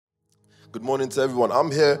Good morning to everyone. I'm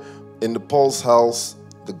here in the Paul's house,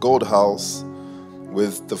 the Gold House,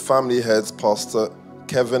 with the family heads, Pastor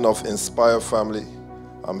Kevin of Inspire Family.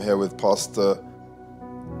 I'm here with Pastor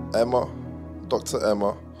Emma, Dr.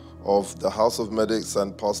 Emma of the House of Medics,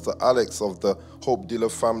 and Pastor Alex of the Hope Dealer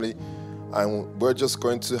Family. And we're just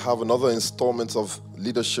going to have another installment of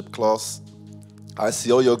leadership class. I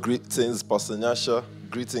see all your greetings. Pastor Nyasha,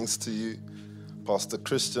 greetings to you. Pastor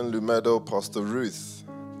Christian Lumedo, Pastor Ruth.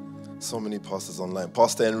 So many pastors online.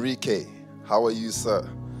 Pastor Enrique, how are you, sir?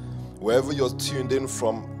 Wherever you're tuned in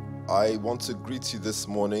from, I want to greet you this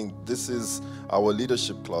morning. This is our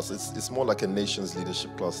leadership class. It's more like a nation's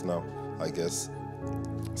leadership class now, I guess.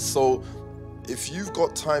 So if you've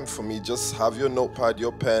got time for me, just have your notepad,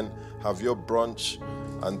 your pen, have your brunch,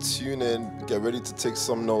 and tune in. Get ready to take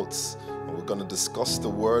some notes. We're going to discuss the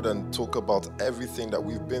word and talk about everything that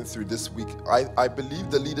we've been through this week. I believe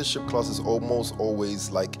the leadership class is almost always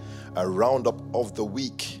like a roundup of the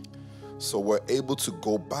week. So we're able to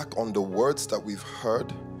go back on the words that we've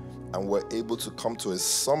heard, and we're able to come to a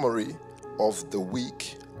summary of the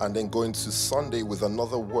week and then go into Sunday with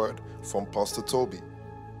another word from Pastor Toby.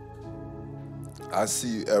 I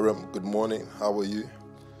see you, Aram. Good morning. How are you?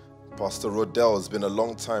 Pastor Rodell, it's been a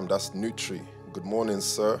long time. That's Nutri. Good morning,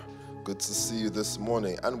 sir. Good to see you this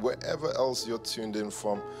morning. And wherever else you're tuned in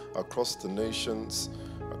from, across the nations,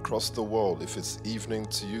 across the world, if it's evening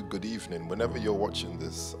to you, good evening. Whenever you're watching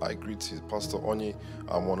this, I greet you. Pastor Onyi,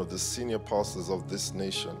 I'm one of the senior pastors of this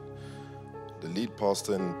nation, the lead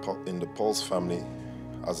pastor in the Paul's family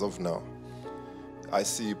as of now. I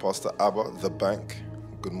see you, Pastor Abba, the bank.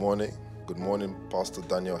 Good morning. Good morning, Pastor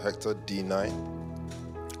Daniel Hector, D9.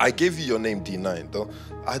 I gave you your name, D9, though.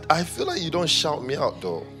 I feel like you don't shout me out,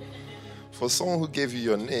 though. For someone who gave you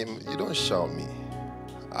your name, you don't shout me.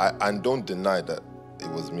 And don't deny that it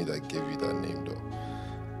was me that gave you that name, though.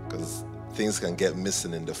 Because things can get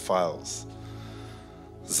missing in the files.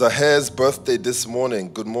 Zahir's birthday this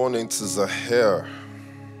morning. Good morning to Zahir.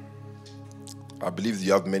 I believe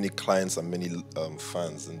you have many clients and many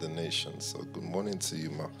fans in the nation. So good morning to you,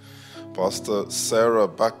 ma. Pastor Sarah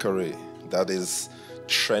Bakare, that is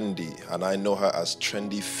Trendy, and I know her as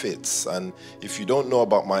Trendy Fits. And if you don't know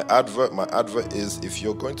about my advert is, if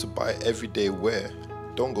you're going to buy everyday wear,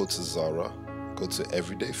 don't go to Zara, go to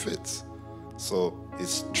Everyday Fits. So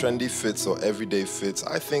it's Trendy Fits or Everyday Fits.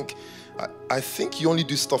 I think you only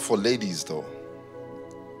do stuff for ladies, though,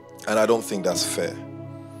 and I don't think that's fair.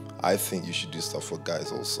 I think you should do stuff for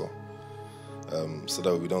guys also, so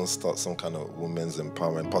that we don't start some kind of women's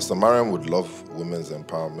empowerment. Pastor Mariam would love women's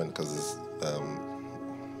empowerment because it's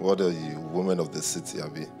what are you, woman of the city,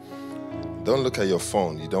 Abi? Don't look at your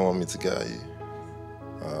phone. You don't want me to get at you.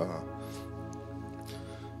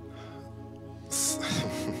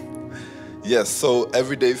 Yes, so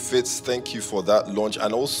Everyday Fits, thank you for that launch.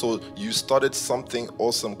 And also, you started something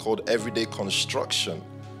awesome called Everyday Construction.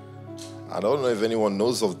 I don't know if anyone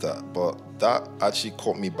knows of that, but that actually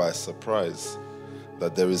caught me by surprise,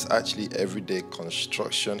 that there is actually Everyday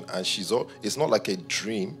Construction, and it's not like a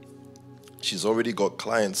dream. She's already got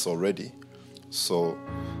clients already. So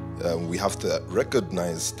we have to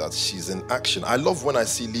recognize that she's in action. I love when I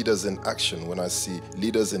see leaders in action, when I see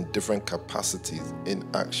leaders in different capacities in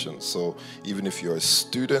action. So even if you're a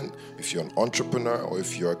student, if you're an entrepreneur, or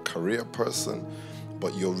if you're a career person,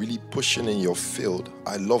 but you're really pushing in your field,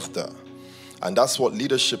 I love that. And that's what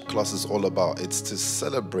leadership class is all about. It's to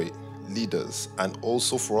celebrate leaders, and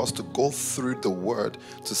also for us to go through the word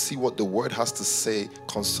to see what the word has to say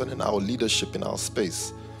concerning our leadership in our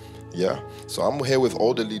space. Yeah, so I'm here with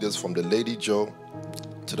all the leaders, from the Lady Joe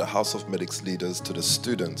to the House of Medics leaders, to the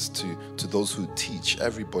students, to those who teach.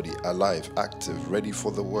 Everybody alive, active, ready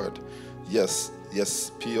for the word. Yes,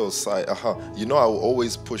 PO side. You know, I will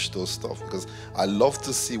always push those stuff because I love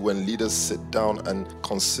to see when leaders sit down and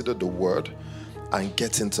consider the word and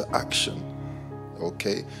get into action.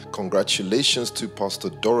 Okay, congratulations to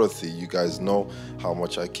Pastor Dorothy. You guys know how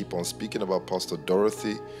much I keep on speaking about Pastor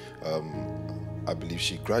Dorothy. I believe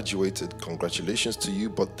she graduated. Congratulations to you.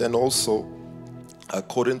 But then also,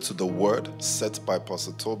 according to the word set by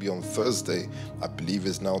Pastor Toby on Thursday, I believe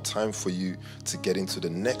it's now time for you to get into the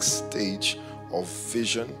next stage of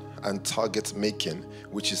vision and target making,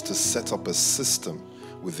 which is to set up a system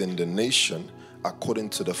within the nation according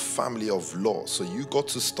to the family of law. So you got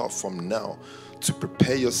to start from now to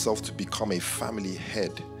prepare yourself to become a family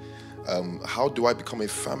head. How do I become a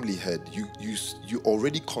family head? You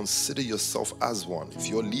already consider yourself as one. If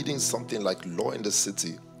you're leading something like law in the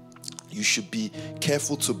city, you should be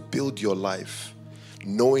careful to build your life,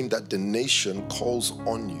 knowing that the nation calls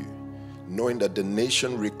on you, knowing that the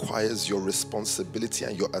nation requires your responsibility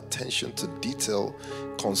and your attention to detail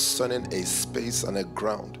concerning a space and a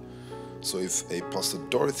ground. So if a Pastor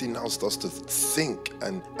Dorothy now starts to think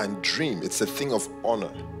and dream, it's a thing of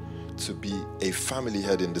honor to be a family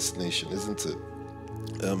head in this nation, isn't it?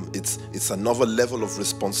 It's another level of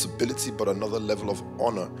responsibility, but another level of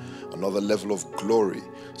honor, another level of glory.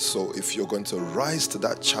 So if you're going to rise to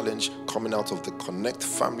that challenge coming out of the Connect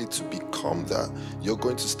family to become that, you're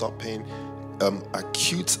going to start paying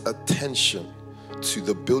acute attention to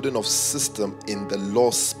the building of system in the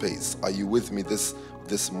law space. Are you with me this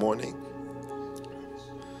morning?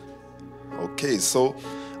 Okay, so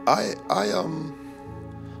I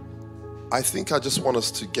think I just want us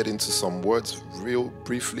to get into some words real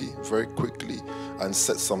briefly, very quickly, and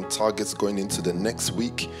set some targets going into the next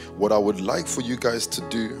week. What I would like for you guys to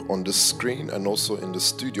do on the screen and also in the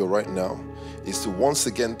studio right now is to once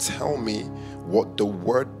again tell me what the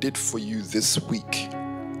word did for you this week.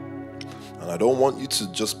 And I don't want you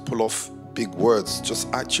to just pull off big words, just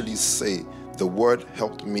actually say, the word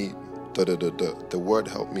helped me, the word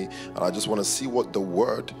helped me. And I just want to see what the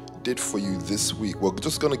word did for you this week. We're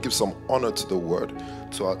just going to give some honor to the word,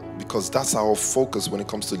 because that's our focus when it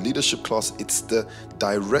comes to leadership class. It's the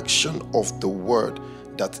direction of the word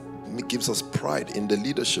that gives us pride in the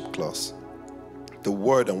leadership class. The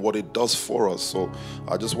word and what it does for us. So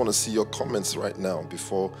I just want to see your comments right now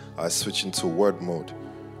before I switch into word mode.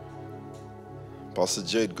 Pastor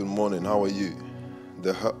Jade, good morning. How are you?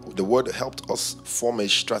 The word helped us form a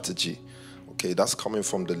strategy. Okay, that's coming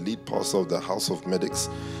from the lead pastor of the House of Medics,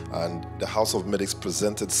 and the House of Medics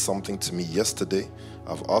presented something to me yesterday.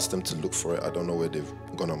 I've asked them to look for it. I don't know where they've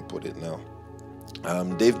gone and put it now.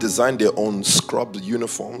 They've designed their own scrub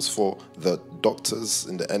uniforms for the doctors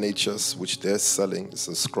in the NHS, which they're selling. It's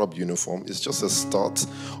a scrub uniform. It's just a start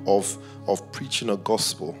of preaching a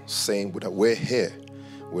gospel, saying that we're here,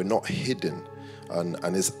 we're not hidden,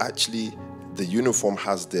 and it's actually, the uniform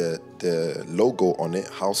has the logo on it,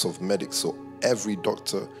 House of Medics. So every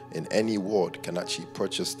doctor in any ward can actually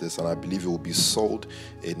purchase this, and I believe it will be sold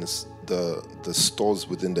in the stores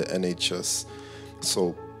within the NHS,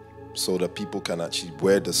 so that people can actually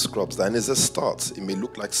wear the scrubs. And it's a start. It may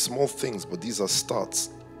look like small things, but these are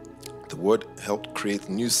starts. The word helped create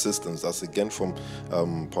new systems. That's again from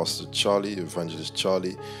Pastor Charlie, Evangelist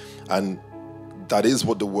Charlie, and that is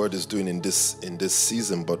what the word is doing in this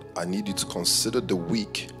season. But I need you to consider the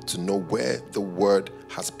week to know where the word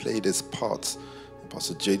has played its part.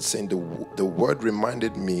 Pastor Jade saying the word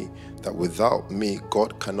reminded me that without me,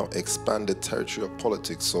 God cannot expand the territory of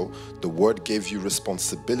politics. So the word gave you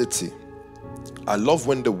responsibility. I love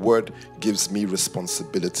when the word gives me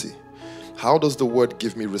responsibility. How does the word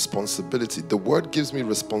give me responsibility? The word gives me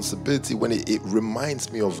responsibility when it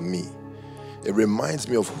reminds me of me. It reminds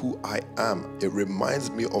me of who I am. It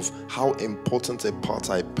reminds me of how important a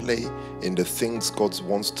part I play in the things God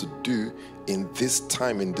wants to do in this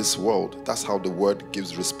time, in this world. That's how the word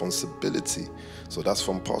gives responsibility. So that's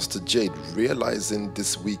from Pastor Jade, realizing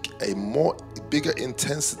this week a bigger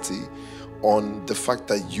intensity on the fact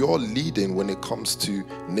that you're leading when it comes to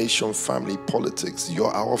nation, family, politics.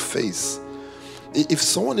 You're our face. If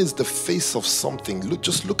someone is the face of something,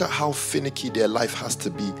 just look at how finicky their life has to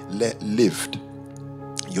be lived.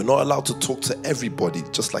 You're not allowed to talk to everybody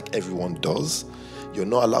just like everyone does. You're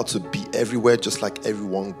not allowed to be everywhere just like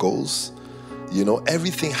everyone goes. You know,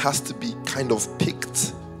 everything has to be kind of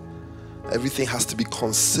picked. Everything has to be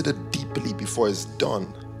considered deeply before it's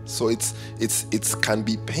done. So it can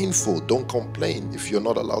be painful. Don't complain if you're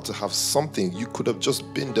not allowed to have something. You could have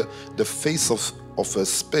just been the face of a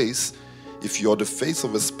space. If you're the face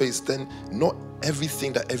of a space, then not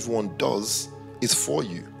everything that everyone does is for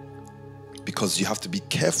you, because you have to be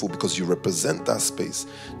careful, because you represent that space.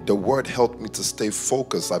 The word helped me to stay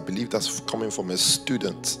focused. I believe that's coming from a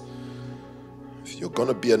student. If you're going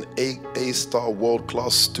to be an A-star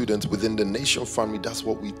world-class student within the nation family, that's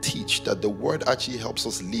what we teach, that the word actually helps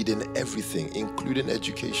us lead in everything, including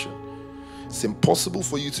education. It's impossible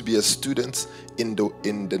for you to be a student in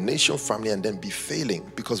the nation family and then be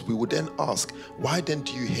failing, because we would then ask, why then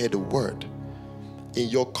do you hear the word? In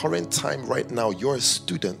your current time right now, you're a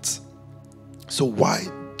student. So why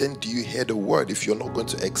then do you hear the word if you're not going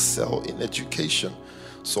to excel in education?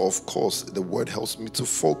 So of course, the word helps me to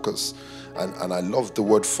focus. And I love the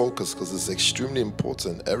word focus because it's extremely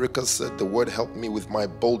important. Erica said the word helped me with my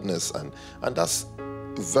boldness. And that's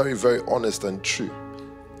very, very honest and true.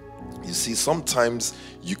 You see, sometimes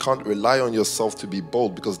you can't rely on yourself to be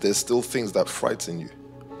bold because there's still things that frighten you.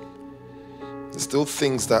 There's There's still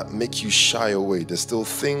things that make you shy away. There's still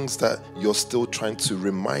things that you're still trying to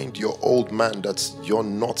remind your old man that you're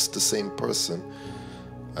not the same person.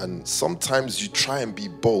 And sometimes you try and be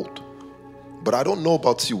bold. But I don't know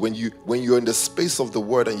about you, when you're in the space of the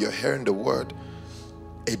word and you're hearing the word,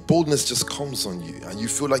 a boldness just comes on you and you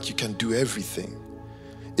feel like you can do everything.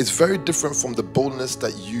 It's very different from the boldness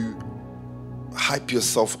that you hype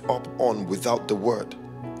yourself up on without the word.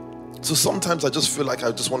 So sometimes I just feel like I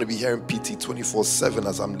just want to be hearing PT 24/7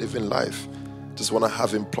 as I'm living life. Just want to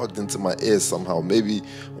have him plugged into my ears somehow. Maybe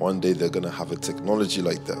one day they're going to have a technology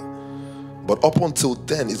like that. But up until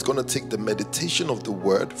then, it's going to take the meditation of the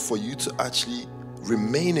word for you to actually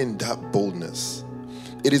remain in that boldness.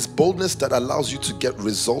 It is boldness that allows you to get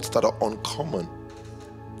results that are uncommon.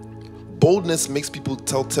 Boldness makes people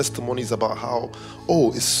tell testimonies about how,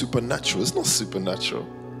 oh, it's supernatural. It's not supernatural.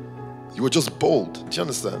 You were just bold. Do you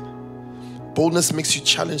understand? Boldness makes you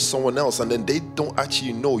challenge someone else, and then they don't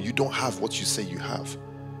actually know you don't have what you say you have.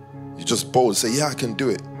 You're just bold. Say, yeah, I can do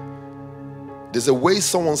it. There's a way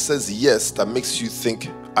someone says yes that makes you think,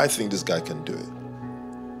 I think this guy can do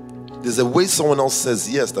it. There's a way someone else says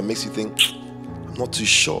yes that makes you think, I'm not too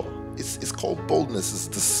sure. It's called boldness.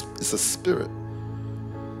 It's a spirit.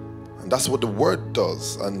 And that's what the word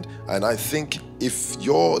does. And I think if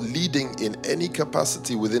you're leading in any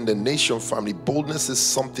capacity within the Nation family, boldness is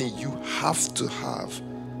something you have to have.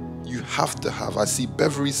 You have to have. I see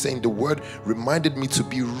Beverly saying the word reminded me to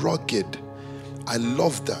be rugged. I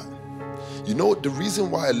love that. You know, the reason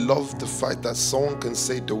why I love the fact that someone can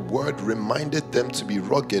say the word reminded them to be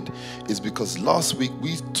rugged is because last week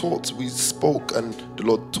we spoke, and the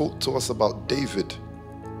Lord talked to us about David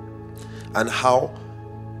and how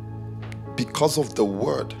because of the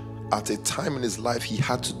word, at a time in his life, he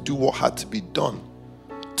had to do what had to be done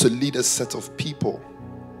to lead a set of people.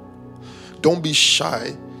 Don't be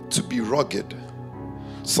shy to be rugged.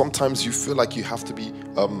 Sometimes you feel like you have to be,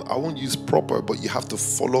 I won't use proper, but you have to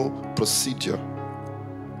follow procedure.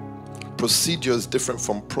 Procedure is different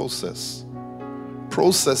from process.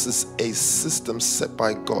 Process is a system set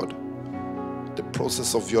by God. The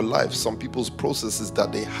process of your life. Some people's process is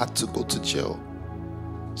that they had to go to jail.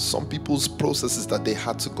 Some people's process is that they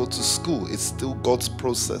had to go to school. It's still God's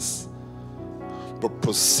process. But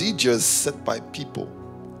procedure is set by people.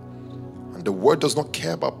 And the word does not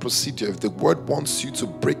care about procedure. If the word wants you to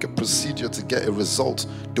break a procedure to get a result,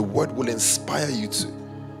 the word will inspire you to.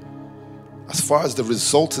 As far as the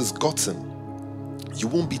result is gotten, you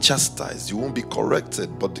won't be chastised, you won't be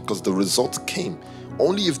corrected, but because the result came.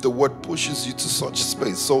 Only if the word pushes you to such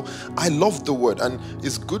space. So I love the word, and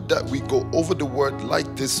it's good that we go over the word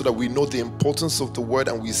like this so that we know the importance of the word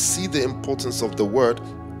and we see the importance of the word.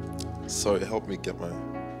 Sorry, help me get my...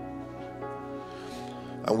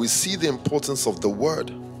 And we see the importance of the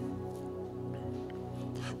word.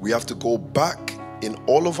 We have to go back in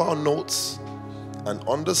all of our notes and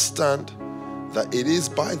understand that it is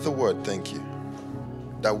by the word, thank you,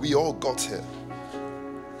 that we all got here.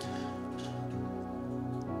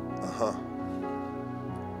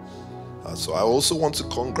 So I also want to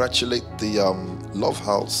congratulate the Love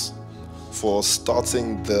House for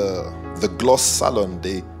starting the gloss salon.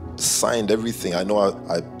 They signed everything. I know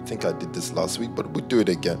I think I did this last week, but we'll do it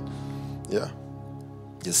again. Yeah.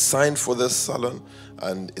 You signed for this salon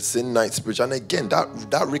and it's in Knightsbridge. And again,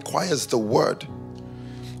 that requires the word,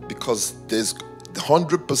 because there's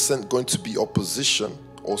 100% going to be opposition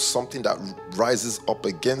or something that rises up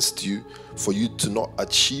against you for you to not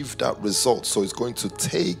achieve that result. So it's going to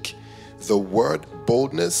take the word,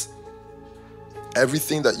 boldness,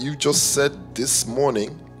 everything that you just said this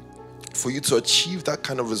morning for you to achieve that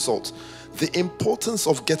kind of result. The importance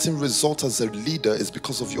of getting results as a leader is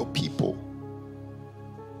because of your people.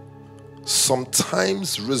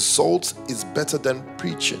 Sometimes result is better than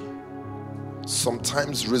preaching.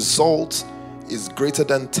 Sometimes result is greater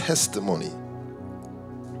than testimony.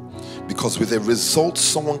 Because with a result,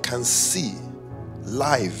 someone can see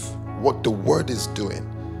live what the word is doing.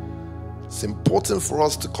 It's important for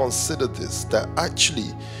us to consider this, that actually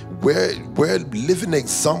we're living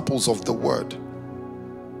examples of the word.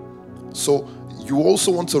 So you also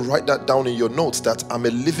want to write that down in your notes, that I'm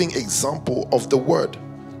a living example of the word.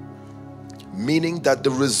 Meaning that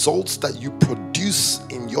the results that you produce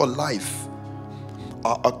in your life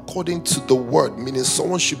are according to the word. Meaning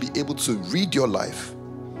someone should be able to read your life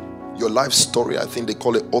story. I think they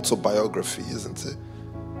call it autobiography, isn't it?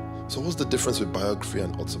 So what's the difference with biography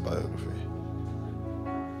and autobiography?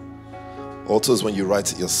 Auto is when you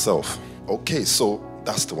write it yourself. Okay, so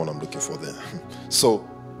that's the one I'm looking for there. So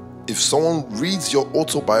if someone reads your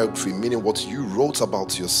autobiography, meaning what you wrote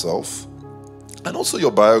about yourself, and also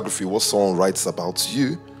your biography, what someone writes about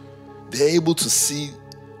you, they're able to see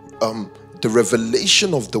the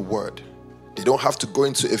revelation of the word. They don't have to go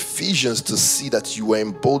into Ephesians to see that you were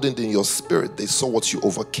emboldened in your spirit. They saw what you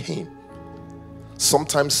overcame.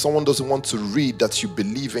 Sometimes someone doesn't want to read that you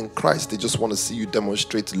believe in Christ. They just want to see you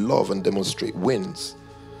demonstrate love and demonstrate wins.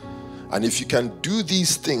 And if you can do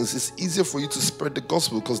these things, it's easier for you to spread the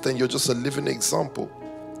gospel, because then you're just a living example.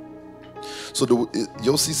 So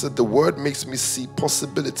Yossi said, the word makes me see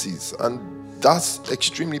possibilities. And that's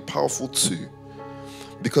extremely powerful too.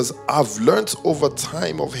 Because I've learned over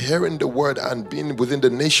time of hearing the word and being within the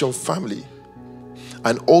nation family,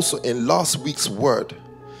 and also in last week's word,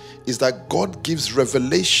 is that God gives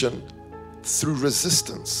revelation through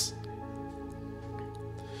resistance.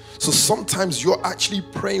 So sometimes you're actually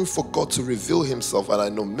praying for God to reveal himself, and I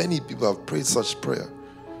know many people have prayed such prayer.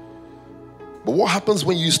 But what happens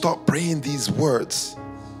when you start praying these words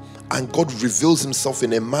and God reveals himself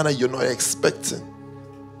in a manner you're not expecting?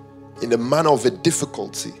 In a manner of a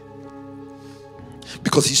difficulty,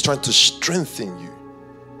 because he's trying to strengthen you.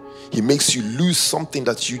 He makes you lose something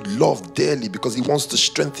that you love dearly because he wants to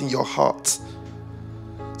strengthen your heart.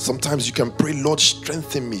 Sometimes you can pray, Lord,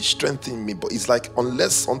 strengthen me. But it's like,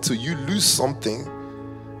 until you lose something,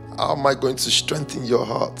 how am I going to strengthen your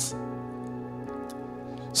heart?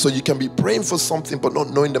 So you can be praying for something but not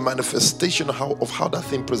knowing the manifestation of how that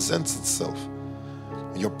thing presents itself.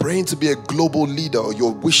 You're praying to be a global leader, or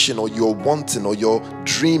you're wishing, or you're wanting, or you're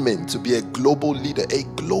dreaming to be a global leader. A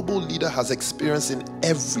global leader has experience in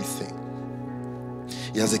everything.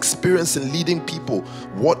 He has experience in leading people.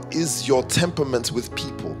 What is your temperament with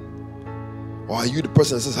people? Or are you the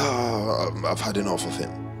person that says, I've had enough of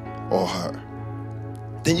him or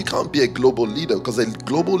her? Then you can't be a global leader, because a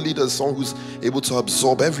global leader is someone who's able to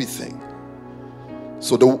absorb everything.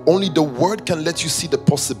 So only the word can let you see the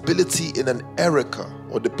possibility in an Erica,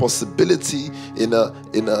 or the possibility in a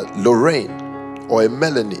Lorraine or a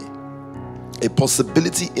Melanie. A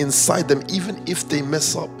possibility inside them, even if they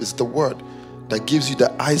mess up. It's the word that gives you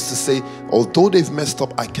the eyes to say, although they've messed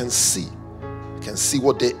up, I can see. I can see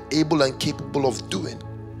what they're able and capable of doing.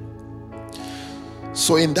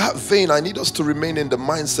 So in that vein, I need us to remain in the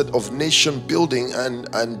mindset of nation building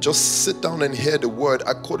and just sit down and hear the word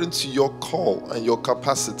according to your call and your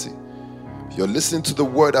capacity. If you're listening to the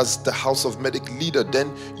word as the house of medic leader,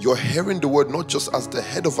 then you're hearing the word not just as the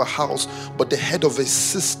head of a house, but the head of a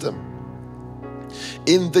system.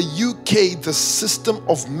 In the UK, the system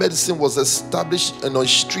of medicine was established in a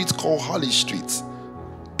street called Harley Street.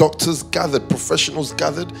 Doctors gathered, professionals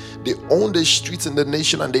gathered, they owned a street in the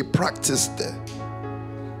nation and they practiced there.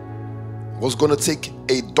 It was going to take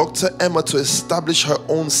a Dr. Emma to establish her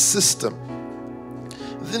own system.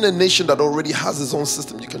 Within a nation that already has its own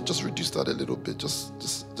system, you can just reduce that a little bit, just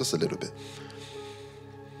a little bit.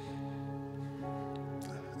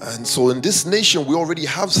 And so in this nation, we already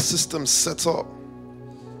have systems set up.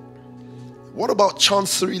 What about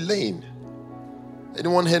Chancery Lane?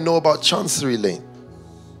 Anyone here know about Chancery Lane?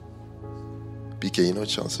 BK, you know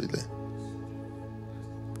Chancery Lane?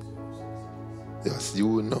 Yes, you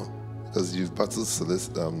will know, because you've battled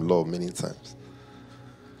law many times.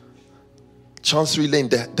 Chancery Lane,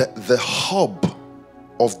 the hub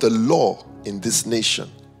of the law in this nation.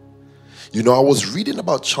 You know, I was reading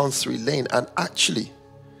about Chancery Lane, and actually,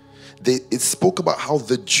 it spoke about how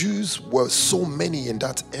the Jews were so many in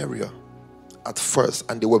that area at first,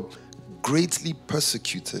 and they were greatly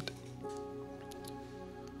persecuted.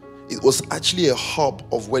 It was actually a hub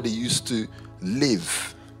of where they used to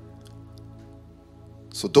live.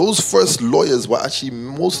 So those first lawyers were actually,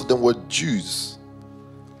 most of them were Jews.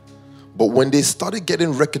 But when they started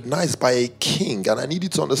getting recognized by a king, and I need you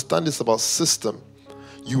to understand this about system,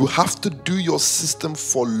 you have to do your system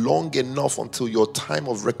for long enough until your time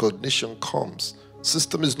of recognition comes.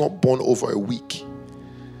 System is not born over a week.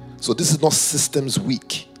 So this is not systems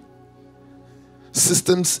week.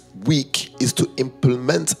 Systems week is to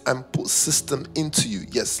implement and put system into you.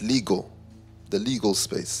 Yes, legal. The legal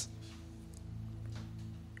space.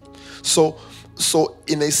 So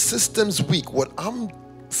in a systems week, what I'm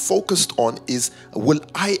focused on is, will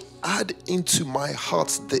I add into my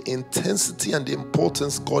heart the intensity and the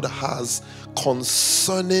importance God has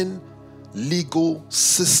concerning legal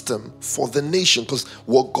system for the nation? Because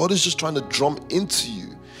what God is just trying to drum into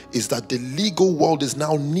you is that the legal world is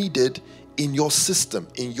now needed in your system,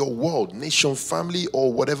 in your world, nation, family,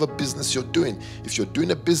 or whatever business you're doing. If you're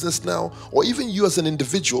doing a business now, or even you as an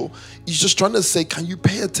individual, he's just trying to say, can you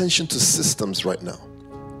pay attention to systems right now?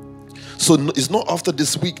 So it's not after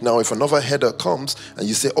this week now, if another header comes and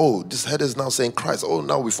you say, oh, this header is now saying Christ. Oh,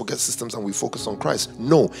 now we forget systems and we focus on Christ.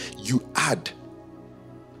 No, you add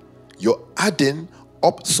You're adding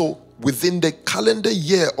up. So within the calendar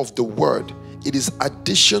year of the word, it is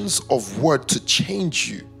additions of word to change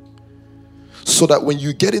you. So that when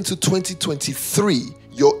you get into 2023,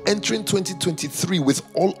 you're entering 2023 with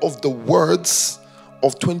all of the words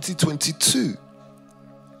of 2022.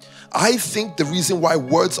 I think the reason why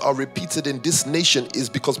words are repeated in this nation is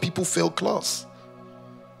because people fail class.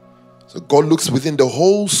 So God looks within the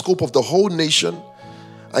whole scope of the whole nation,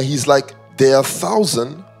 and he's like, there are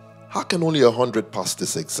 1,000. How can only 100 pass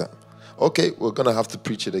this exam? Okay, we're going to have to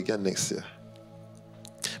preach it again next year.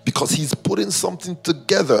 Because he's putting something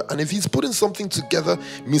together. And if he's putting something together,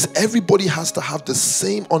 it means everybody has to have the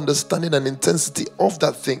same understanding and intensity of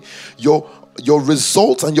that thing. Your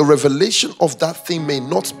result and your revelation of that thing may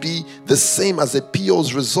not be the same as a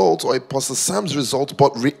PO's result or a Pastor Sam's result,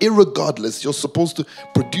 but irregardless, you're supposed to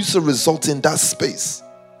produce a result in that space.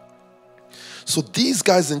 So these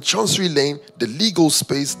guys in Chancery Lane, the legal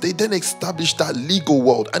space, they then established that legal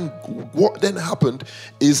world. And what then happened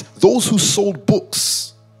is those who sold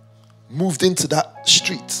books moved into that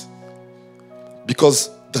street because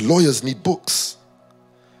the lawyers need books.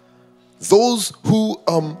 Those who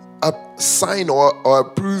sign or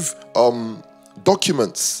approve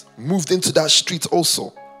documents moved into that street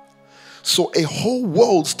also. So a whole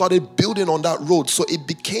world started building on that road. So it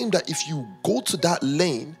became that if you go to that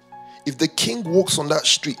lane, if the king walks on that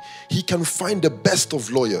street, he can find the best of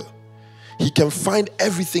lawyer. He can find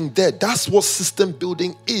everything there. That's what system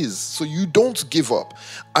building is. So you don't give up.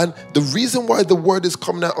 And the reason why the word is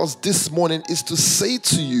coming at us this morning is to say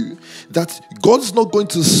to you that God's not going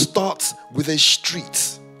to start with a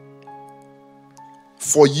street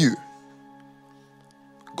for you.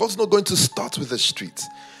 God's not going to start with a street.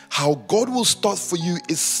 How God will start for you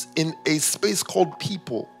is in a space called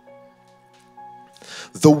people.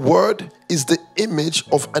 The word is the image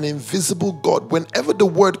of an invisible God. Whenever the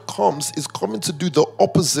word comes, it's coming to do the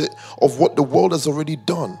opposite of what the world has already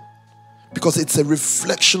done. Because it's a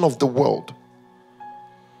reflection of the world.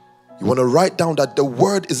 You want to write down that the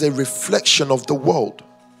word is a reflection of the world.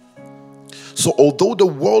 So although the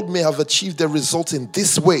world may have achieved their results in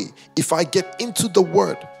this way, if I get into the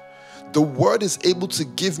word is able to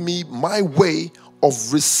give me my way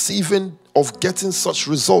of receiving, of getting such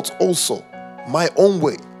results also. My own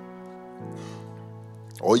way.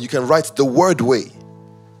 Or you can write the word way.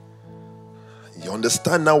 You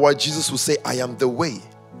understand now why Jesus will say, I am the way.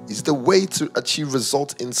 It's the way to achieve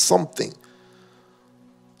result in something.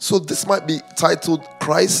 So this might be titled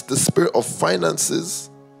Christ, the Spirit of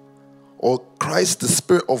Finances, or Christ, the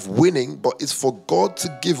Spirit of Winning, but it's for God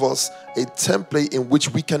to give us a template in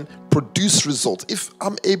which we can produce results. If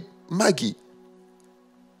I'm a Maggie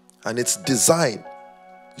and it's design,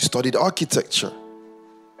 you studied architecture,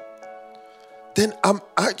 then I'm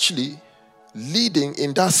actually leading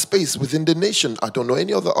in that space within the nation. I don't know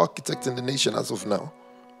any other architect in the nation as of now.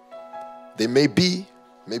 They may be,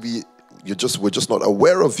 maybe we're just not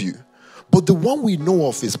aware of you. But the one we know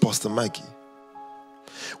of is Pastor Maggie.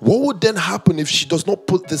 What would then happen if she does not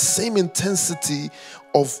put the same intensity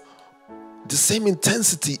into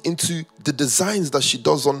the designs that she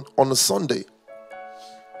does on a Sunday?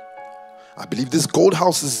 I believe this gold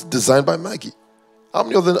house is designed by Maggie. How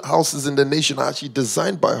many other houses in the nation are actually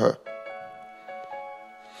designed by her?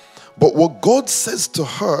 But what God says to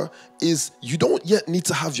her is, you don't yet need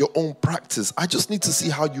to have your own practice. I just need to see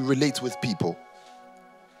how you relate with people.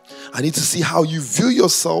 I need to see how you view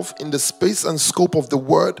yourself in the space and scope of the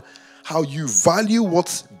word, how you value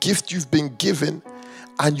what gift you've been given,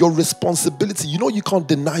 and your responsibility. You know you can't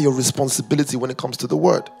deny your responsibility when it comes to the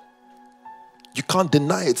word. You can't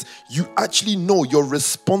deny it. You actually know you're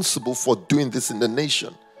responsible for doing this in the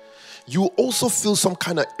nation. You also feel some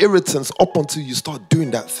kind of irritants up until you start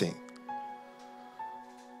doing that thing.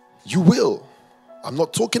 You will. I'm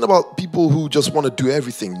not talking about people who just want to do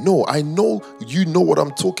everything. No, I know you know what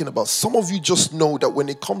I'm talking about. Some of you just know that when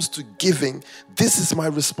it comes to giving, this is my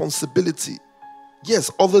responsibility.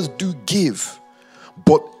 Yes, others do give.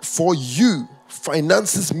 But for you,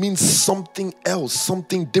 finances means something else,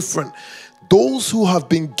 something different. Those who have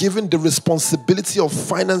been given the responsibility of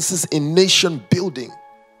finances in nation building,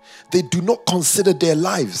 they do not consider their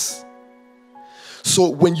lives. So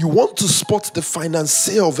when you want to spot the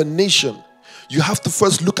financier of a nation, you have to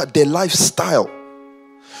first look at their lifestyle.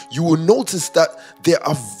 You will notice that they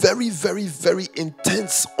are very, very, very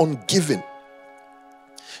intense on giving.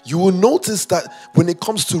 You will notice that when it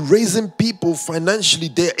comes to raising people financially,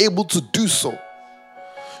 they're able to do so.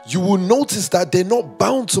 You will notice that they're not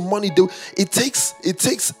bound to money. It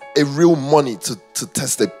takes a real money to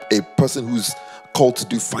test a person who's called to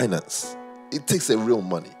do finance. It takes a real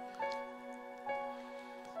money.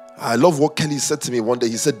 I love what Kelly said to me one day.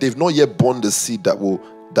 He said, they've not yet born the seed that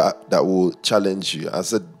will challenge you. I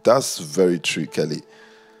said, that's very true, Kelly.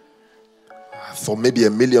 I thought maybe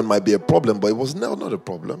 1 million might be a problem, but it was not a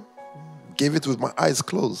problem. Gave it with my eyes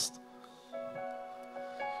closed.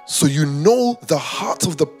 So you know the heart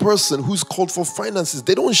of the person who's called for finances.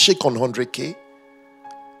 They don't shake on 100K.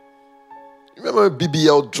 Remember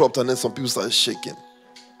BBL dropped and then some people started shaking.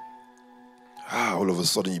 All of a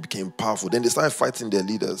sudden you became powerful. Then they started fighting their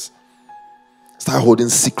leaders. Started holding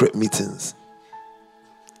secret meetings.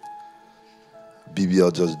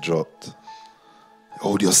 BBL just dropped.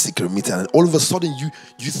 Hold your secret meeting. And all of a sudden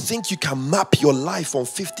you think you can map your life on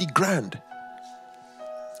 50 grand.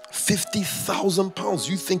 50,000 pounds.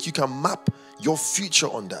 You think you can map your future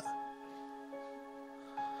on that.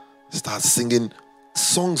 Start singing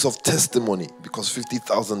songs of testimony because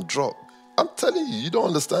 50,000 dropped. I'm telling you, you don't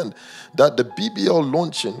understand that the BBL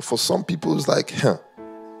launching for some people is like,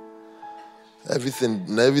 everything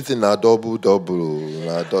now double.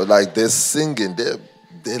 Like they're singing,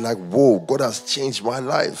 they're like, whoa, God has changed my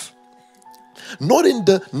life. Not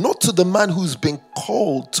to the man who's been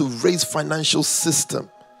called to raise financial system.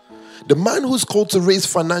 The man who's called to raise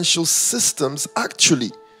financial systems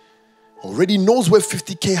actually already knows where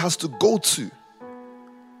 50K has to go to.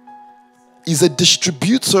 He's a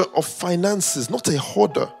distributor of finances, not a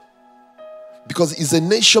hoarder. Because he's a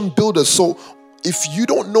nation builder. So if you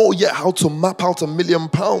don't know yet how to map out £1 million,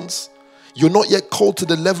 you're not yet called to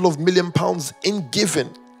the level of £1 million in giving.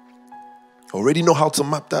 Already know how to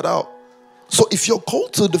map that out. So if you're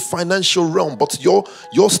called to the financial realm, but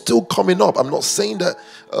you're still coming up, I'm not saying that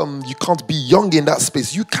you can't be young in that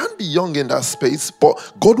space. You can be young in that space,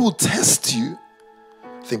 but God will test you.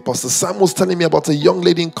 I think Pastor Sam was telling me about a young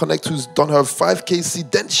lady in Connect who's done her 5K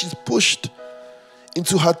seed. Then she's pushed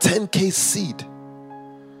into her 10K seed.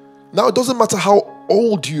 Now, it doesn't matter how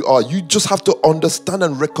old you are. You just have to understand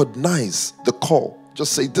and recognize the call.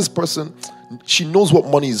 Just say, this person, she knows what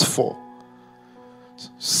money is for.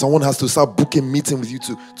 Someone has to start booking meeting with you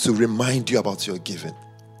to remind you about your giving.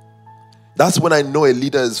 That's when I know a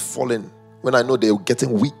leader is falling. When I know they're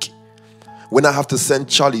getting weak. When I have to send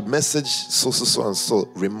Charlie message, so and so,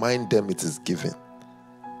 remind them it is given.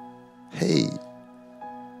 Hey.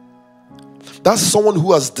 That's someone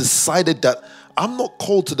who has decided that I'm not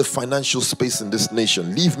called to the financial space in this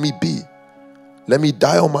nation. Leave me be. Let me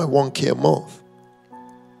die on my 1K a month.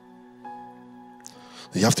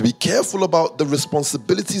 You have to be careful about the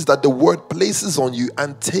responsibilities that the word places on you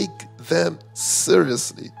and take them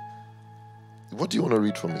seriously. What do you want to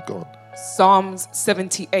read from me, God? Psalms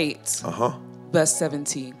 78, verse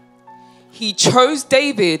 17. He chose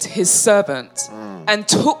David, his servant, and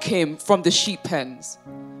took him from the sheep pens.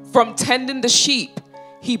 From tending the sheep,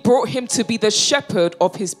 he brought him to be the shepherd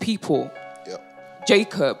of his people,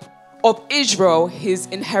 Jacob, of Israel, his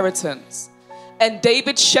inheritance. And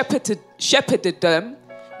David shepherded them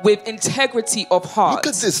with integrity of heart.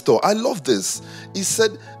 Look at this though. I love this. He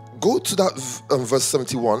said, go to that verse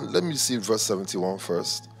 71. Let me see verse 71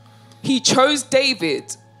 first. He chose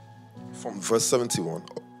David. From verse 71.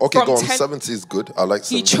 Okay, go on. 70 is good. I like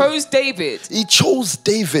 70. He chose David. He chose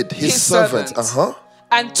David, his servant.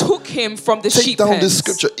 And took him from the sheep pens. Take down this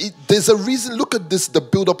scripture. There's a reason. Look at this, the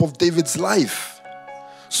build-up of David's life.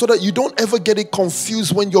 So that you don't ever get it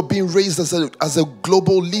confused when you're being raised as a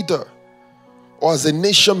global leader. Or as a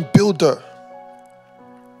nation builder.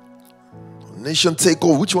 Nation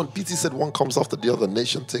takeover. Which one? PT said one comes after the other.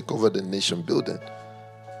 Nation takeover, then nation building.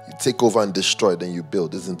 You take over and destroy, then you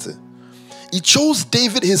build, isn't it? He chose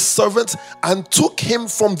David, his servant, and took him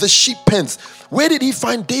from the sheep pens. Where did he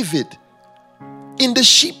find David? In the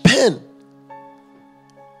sheep pen.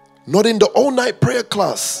 Not in the all-night prayer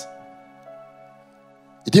class.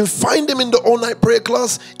 He didn't find him in the all-night prayer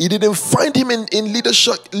class. He didn't find him in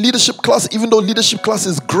leadership class, even though leadership class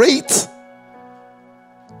is great.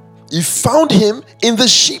 He found him in the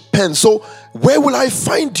sheep pen. So where will I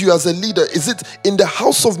find you as a leader? Is it in the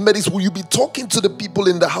house of medics? Will you be talking to the people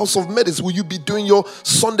in the house of medics? Will you be doing your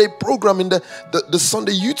Sunday program in the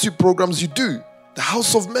Sunday YouTube programs you do? The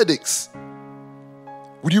house of medics.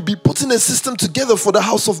 Will you be putting a system together for the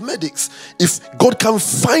house of medics? If God can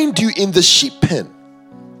find you in the sheep pen,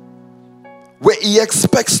 where he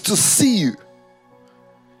expects to see you.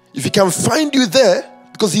 If he can find you there,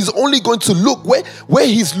 because he's only going to look where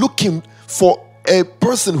he's looking for a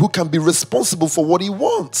person who can be responsible for what he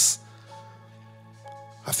wants.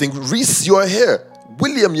 I think Reese, you're here.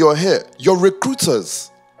 William, you're here. You're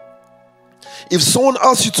recruiters. If someone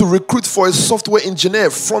asks you to recruit for a software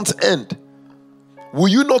engineer front end, will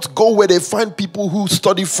you not go where they find people who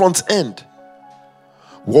study front end?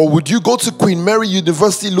 Or would you go to Queen Mary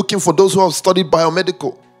University looking for those who have studied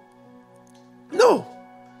biomedical? No.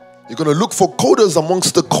 You're going to look for coders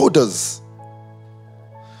amongst the coders.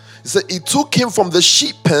 He said he took him from the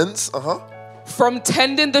sheep pens. From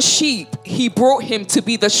tending the sheep, he brought him to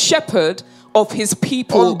be the shepherd of his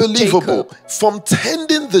people. Unbelievable. Jacob. From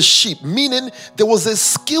tending the sheep, meaning there was a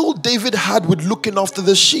skill David had with looking after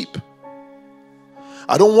the sheep.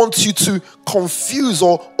 I don't want you to confuse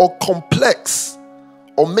or complex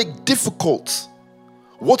or make difficult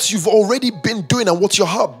what you've already been doing and what your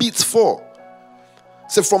heart beats for.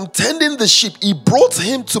 So from tending the sheep, he brought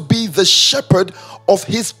him to be the shepherd of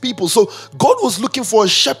his people. So God was looking for a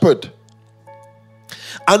shepherd.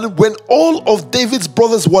 And when all of David's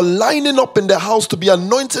brothers were lining up in the house to be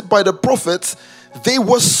anointed by the prophets, they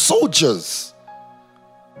were soldiers.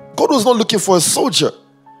 God was not looking for a soldier.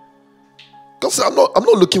 God said, I'm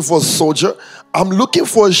not looking for a soldier. I'm looking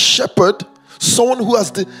for a shepherd, someone who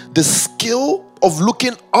has the skill of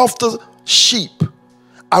looking after sheep.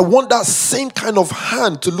 I want that same kind of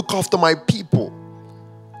hand to look after my people.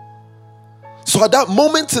 So at that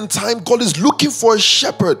moment in time, God is looking for a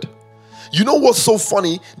shepherd. You know what's so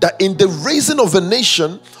funny? That in the raising of a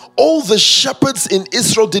nation, all the shepherds in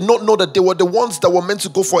Israel did not know that they were the ones that were meant to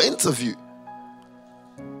go for interview.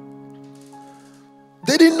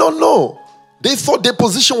 They did not know. They thought their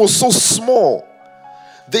position was so small.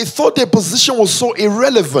 They thought their position was so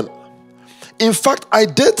irrelevant. In fact, I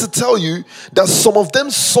dare to tell you that some of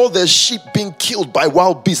them saw their sheep being killed by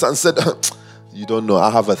wild beasts and said, you don't know,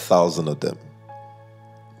 I have 1,000 of them.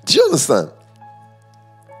 Do you understand?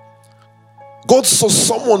 God saw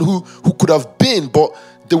someone who could have been, but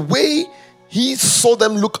the way he saw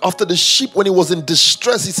them look after the sheep when he was in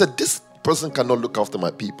distress, he said, this person cannot look after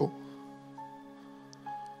my people.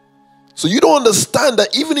 So you don't understand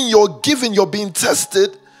that even in your giving, you're being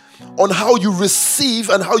tested on how you receive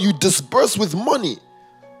and how you disperse with money.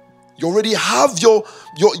 You already have your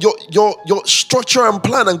structure and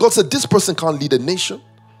plan, and God said, this person can't lead a nation.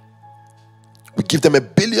 We give them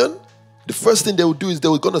 $1 billion. The first thing they will do is they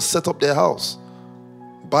were going to set up their house,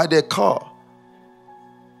 buy their car.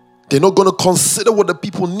 They're not going to consider what the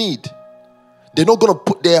people need. They're not going to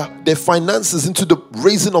put their finances into the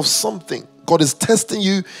raising of something. God is testing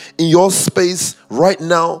you in your space right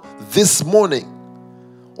now, this morning,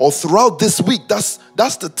 or throughout this week. That's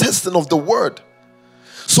the testing of the word.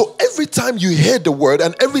 So every time you hear the word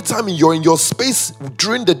and every time you're in your space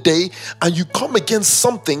during the day and you come against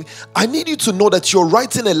something, I need you to know that you're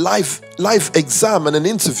writing a life exam and an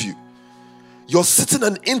interview. You're sitting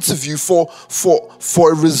an interview for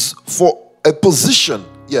a position.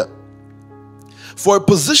 Yeah. For a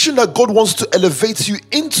position that God wants to elevate you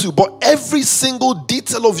into, but every single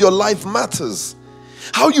detail of your life matters.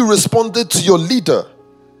 How you responded to your leader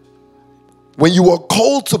when you were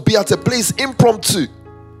called to be at a place impromptu.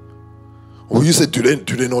 Or you said, do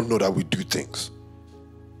they not know that we do things?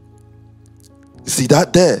 You see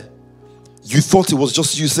that there? You thought it was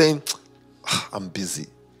just you saying, I'm busy.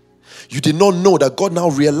 You did not know that God now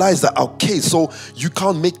realized that, okay, so you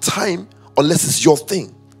can't make time unless it's your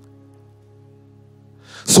thing.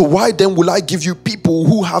 So why then will I give you people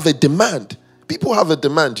who have a demand? People have a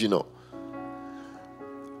demand, you know.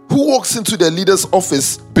 Who walks into their leader's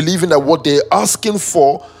office believing that what they're asking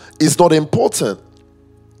for is not important?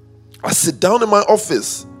 I sit down in my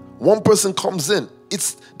office. One person comes in.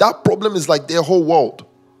 That problem is like their whole world.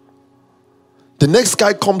 The next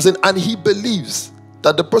guy comes in and he believes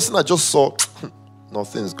that the person I just saw,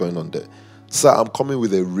 nothing's going on there. Sir, I'm coming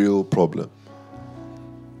with a real problem.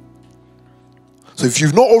 So if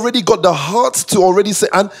you've not already got the heart to already say,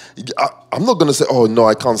 and I'm not going to say, oh no,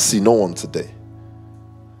 I can't see no one today.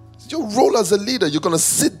 It's your role as a leader. You're going to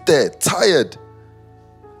sit there tired,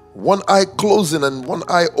 one eye closing and one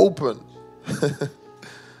eye open.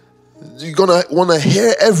 You're going to want to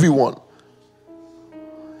hear everyone.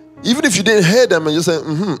 Even if you didn't hear them and you're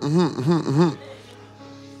saying,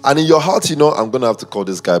 And in your heart, you know, I'm going to have to call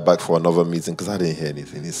this guy back for another meeting because I didn't hear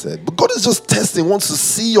anything he said. But God is just testing, wants to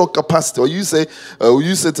see your capacity. Or you say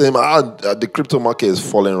to him, the crypto market is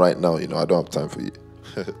falling right now. You know, I don't have time for you.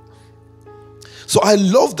 So I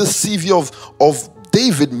love the CV of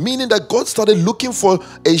David, meaning that God started looking for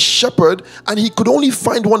a shepherd and he could only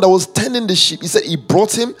find one that was tending the sheep. He said he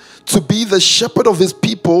brought him to be the shepherd of his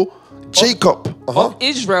people, Jacob. Of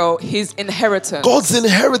Israel, his inheritance. God's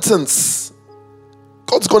inheritance.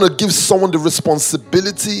 God's going to give someone the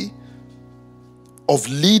responsibility of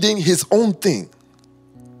leading his own thing.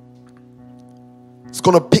 He's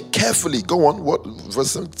going to pick carefully. Go on. What?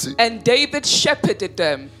 Verse 72. And David shepherded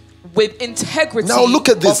them with integrity. Now look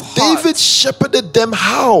at this. David shepherded them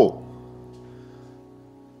how?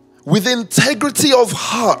 with integrity of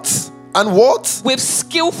heart. And what? With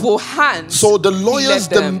skillful hands. So the lawyers,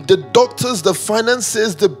 the doctors, the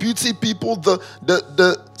financiers, the beauty people,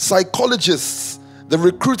 the psychologists, the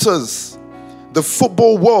recruiters, the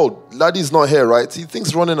football world. Laddie's not here, right? He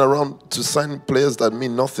thinks running around to sign players that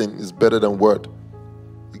mean nothing is better than word.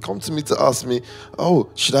 He comes to me to ask me, oh,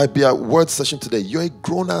 should I be at word session today? You're a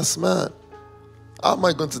grown-ass man. How am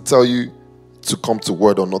I going to tell you to come to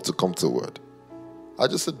word or not to come to word? I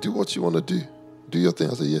just said, do what you want to do. Do your thing.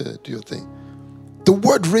 I said, yeah, do your thing. The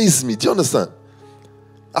word raised me. Do you understand?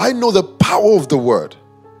 I know the power of the word.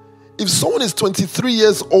 If someone is 23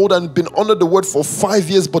 years old and been under the word for 5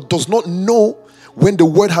 years but does not know when the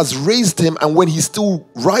word has raised him and when he's still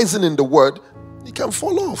rising in the word, he can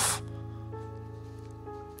fall off.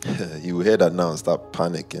 You will hear that now and start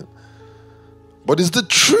panicking. But it's the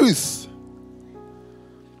truth.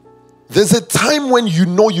 There's a time when you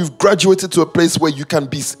know you've graduated to a place where you can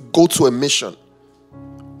go to a mission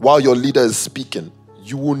while your leader is speaking.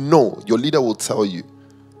 You will know. Your leader will tell you.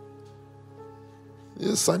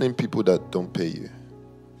 You're signing people that don't pay you.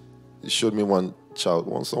 He showed me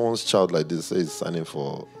someone's child like this says signing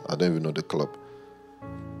for, I don't even know the club.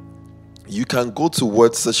 You can go to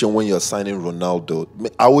word session when you're signing Ronaldo.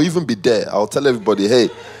 I will even be there. I'll tell everybody, hey,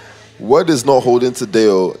 word is not holding today.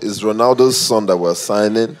 It's Ronaldo's son that we're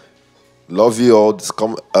signing. Love you all.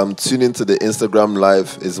 Tune into the Instagram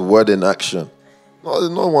live. It's word in action.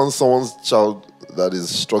 No one someone's child that is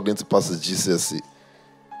struggling to pass his GCSE.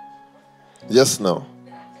 Yes, now.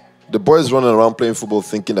 The boy is running around playing football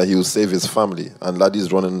thinking that he will save his family, and Laddie's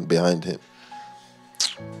running behind him.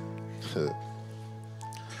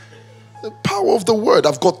 The power of the word.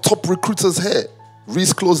 I've got top recruiters here.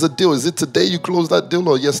 Reese closed the deal. Is it today you closed that deal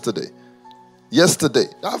or yesterday? Yesterday.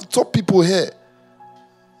 I have top people here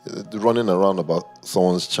running around about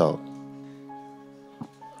someone's child.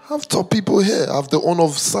 I have top people here. I have the owner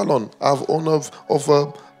of salon. I have owner of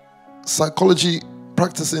a psychology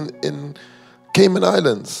practice in Cayman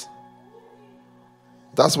Islands.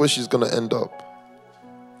 That's where she's going to end up.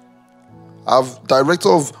 I have director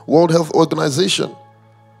of World Health Organization.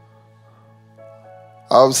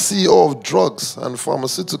 I have CEO of drugs and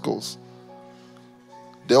pharmaceuticals.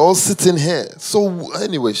 They're all sitting here. So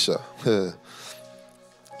anyway, Sha.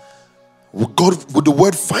 Would the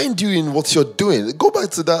word find you in what you're doing? Go back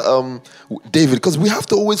to that David, because we have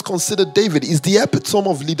to always consider David is the epitome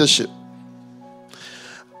of leadership.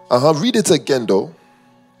 Read it again though.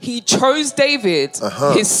 He chose David,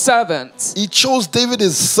 his servant. He chose David,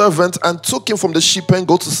 his servant, and took him from the sheep pen.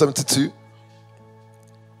 Go to 72.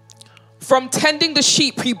 From tending the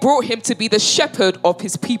sheep, he brought him to be the shepherd of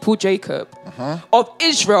his people Jacob, of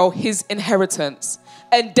Israel, his inheritance.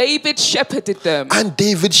 And David shepherded them.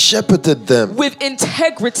 With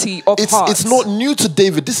integrity of heart. It's not new to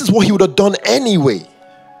David. This is what he would have done anyway.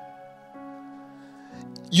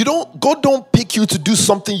 God don't pick you to do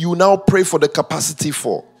something you now pray for the capacity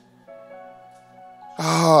for.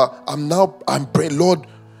 I'm praying, Lord,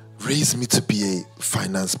 raise me to be a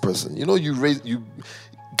finance person.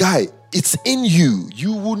 Guy, it's in you.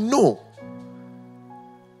 You will know.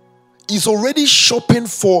 He's already shopping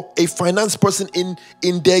for a finance person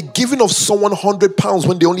in their giving of someone £100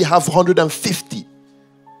 when they only have 150.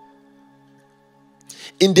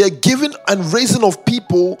 In their giving and raising of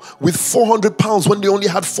people with £400 when they only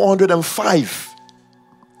had 405.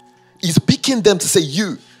 He's picking them to say,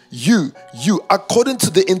 you, according to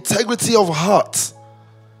the integrity of heart.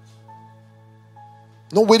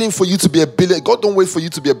 Not waiting for you to be a billionaire. God don't wait for you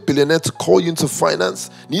to be a billionaire to call you into finance.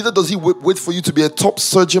 Neither does he wait for you to be a top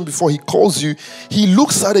surgeon before he calls you. He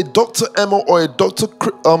looks at a Dr. Emma or a Dr.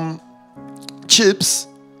 Chips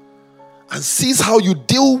and sees how you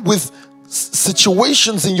deal with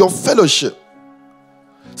situations in your fellowship.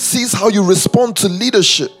 Sees how you respond to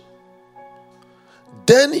leadership.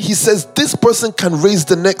 Then he says, this person can raise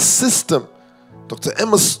the next system. Dr.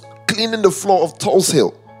 Emma's cleaning the floor of Tulse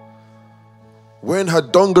Hill, wearing her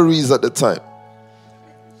dungarees at the time.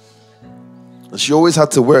 And she always had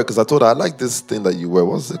to wear it because I told her, I like this thing that you wear.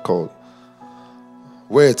 What's it called?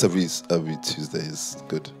 Wear it every Tuesday. It's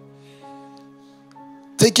good.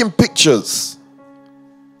 Taking pictures.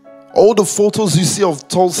 All the photos you see of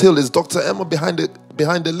Tulse Hill is Dr. Emma behind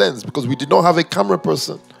the lens because we did not have a camera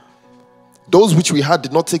person. Those which we had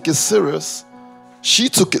did not take it serious. She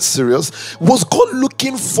took it serious. Was God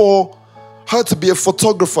looking for her to be a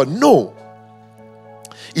photographer? No.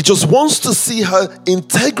 He just wants to see her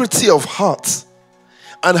integrity of heart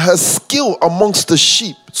and her skill amongst the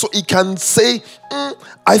sheep. So he can say,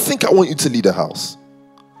 I think I want you to lead a house.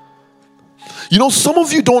 Some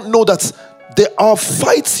of you don't know that there are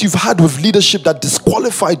fights you've had with leadership that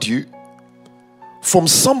disqualified you from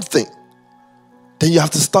something. Then you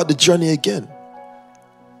have to start the journey again.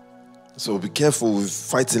 So be careful with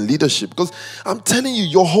fighting leadership, because I'm telling you,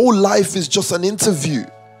 your whole life is just an interview.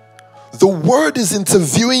 The word is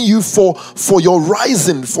interviewing you for your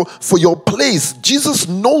rising, for your place. Jesus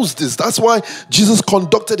knows this. That's why Jesus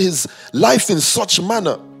conducted his life in such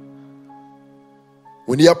manner.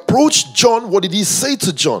 When he approached John, what did he say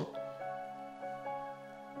to John?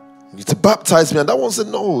 You need to baptize me. And that one said,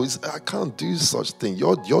 no, I can't do such thing.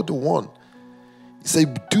 You're the one. He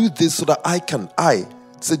said, do this so that I He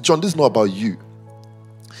said, John, this is not about you.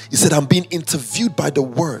 He said, I'm being interviewed by the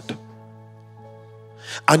word.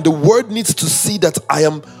 And the word needs to see that I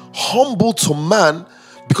am humble to man,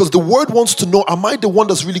 because the word wants to know, am I the one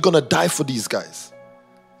that's really going to die for these guys?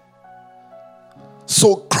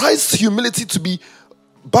 So Christ's humility to be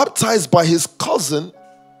baptized by his cousin,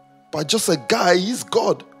 by just a guy, he's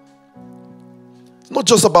God. It's not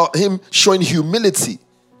just about him showing humility.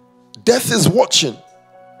 Death is watching.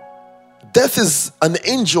 Death is an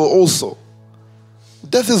angel also.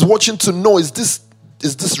 Death is watching to know, is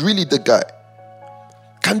this really the guy?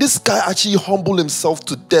 Can this guy actually humble himself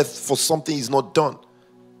to death for something he's not done?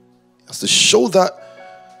 He has to show that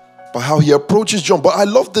by how he approaches John. But I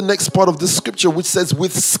love the next part of the scripture, which says,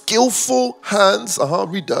 with skillful hands.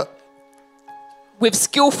 Read that. With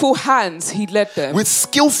skillful hands, he led them. With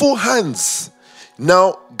skillful hands.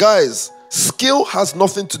 Now, guys, skill has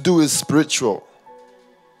nothing to do with spiritual.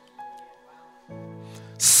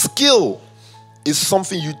 Skill is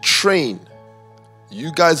something you train.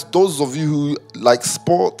 You guys, those of you who like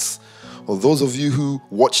sports, or those of you who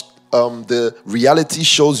watch the reality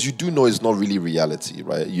shows, you do know it's not really reality,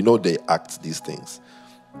 right? You know they act these things.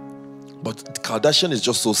 But Kardashian is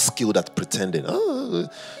just so skilled at pretending.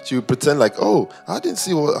 She would pretend like, oh, I didn't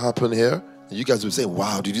see what happened here. And you guys would say,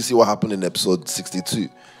 wow, did you see what happened in episode 62?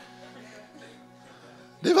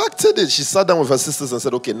 They've acted it. She sat down with her sisters and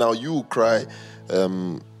said, okay, now you cry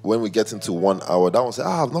when we get into 1 hour. That one said,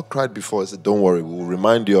 I've not cried before. I said, don't worry, we'll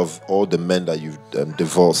remind you of all the men that you've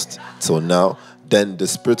divorced till now. Then the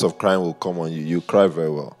spirit of crying will come on you. You cry very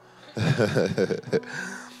well.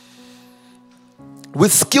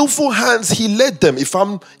 With skillful hands, he led them. If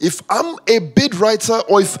I'm a bid writer,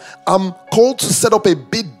 or if I'm called to set up a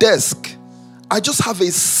bid desk, I just have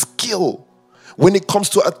a skill when it comes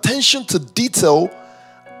to attention to detail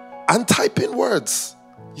and typing words.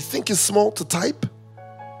 You think it's small to type?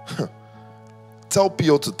 Tell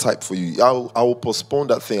PO to type for you. I will postpone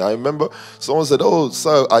that thing. I remember someone said, oh,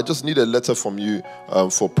 sir, I just need a letter from you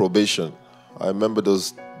for probation. I remember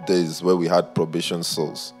those days where we had probation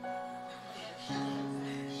souls.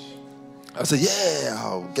 I said, yeah,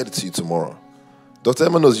 I'll get it to you tomorrow. Dr.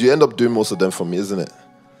 Emma knows you end up doing most of them for me, isn't it?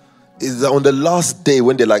 Is on the last day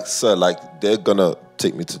when they're like, sir, like they're going to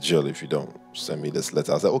take me to jail if you don't send me this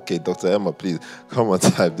letter. I said, okay, Dr. Emma, please come and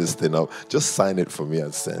type this thing up. Just sign it for me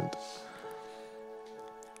and send.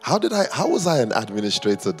 How was I an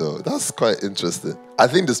administrator though? That's quite interesting. I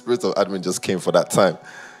think the spirit of admin just came for that time.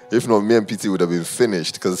 If not, me and PT would have been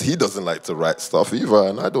finished, because he doesn't like to write stuff either,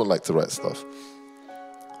 and I don't like to write stuff.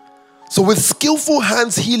 So with skillful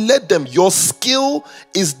hands, he led them. Your skill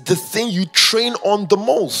is the thing you train on the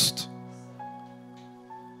most.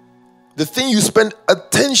 The thing you spend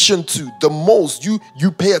attention to the most. You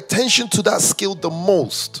pay attention to that skill the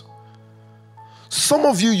most. Some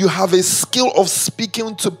of you have a skill of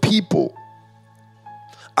speaking to people.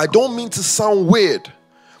 I don't mean to sound weird,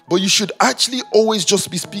 but you should actually always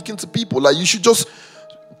just be speaking to people. Like, you should just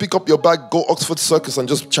pick up your bag, go Oxford Circus and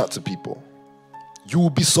just chat to people. You will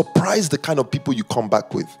be surprised the kind of people you come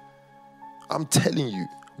back with. I'm telling you.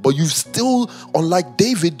 But you've still, unlike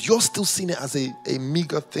David, you're still seeing it as a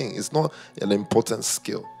meager thing. It's not an important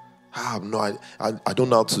skill. I don't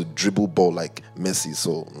know how to dribble ball like Messi,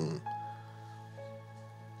 so...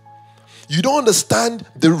 You don't understand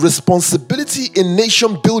the responsibility in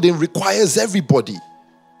nation building requires everybody.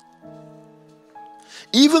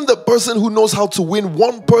 Even the person who knows how to win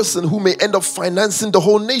one person who may end up financing the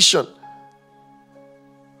whole nation.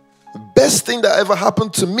 The best thing that ever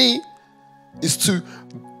happened to me is to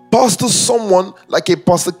pastor someone like a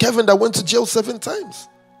Pastor Kevin that went to jail 7 times.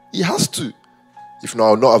 He has to. If not,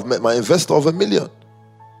 I'll not have met my investor of $1 million.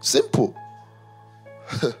 Simple.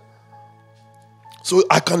 So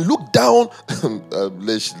I can look down.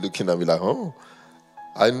 She's looking at me like, oh,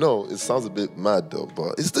 I know it sounds a bit mad though,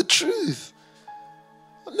 but it's the truth.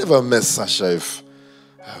 I never met Sasha if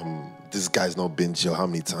this guy's not been in jail how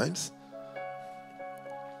many times?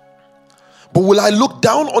 But will I look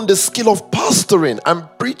down on the skill of pastoring and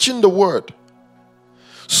preaching the word?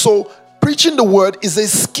 So preaching the word is a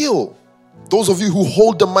skill. Those of you who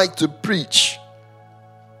hold the mic to preach,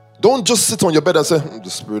 don't just sit on your bed and say, the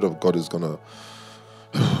Spirit of God is going to...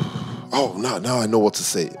 Oh, now I know what to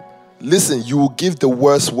say. Listen, you will give the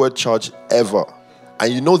worst word charge ever.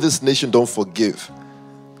 And you know this nation don't forgive.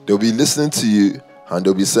 They'll be listening to you and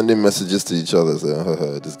they'll be sending messages to each other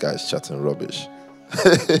saying, this guy's chatting rubbish.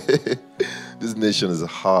 This nation is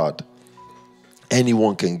hard.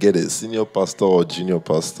 Anyone can get it, senior pastor or junior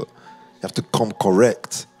pastor. You have to come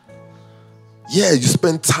correct. Yeah, you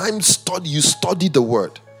spend time you study the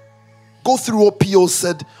word. Go through what P.O.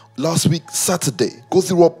 said last week, Saturday. Go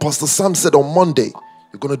through what Pastor Sam said on Monday.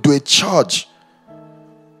 You're going to do a charge.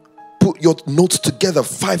 Put your notes together,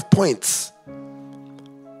 5 points.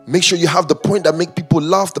 Make sure you have the point that make people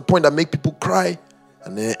laugh, the point that make people cry,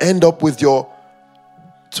 and then end up with your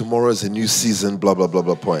tomorrow is a new season, blah, blah, blah,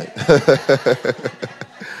 blah point.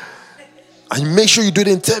 And make sure you do it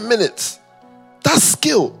in 10 minutes. That's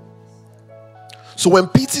skill. So when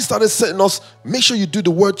PT started setting us, make sure you do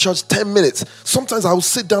the word charge 10 minutes. Sometimes I will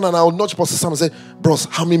sit down and I will nudge Pastor Sam and say, bros,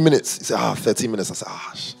 how many minutes? He said, 30 minutes. I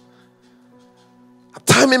said,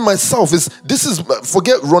 timing myself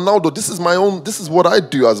forget Ronaldo. This is what I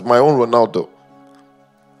do as my own Ronaldo.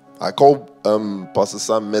 I call Pastor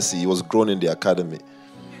Sam Messi. He was grown in the academy.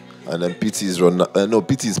 And then PT is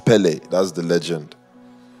Pele. That's the legend.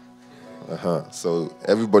 So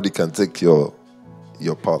everybody can take your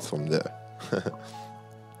path from there.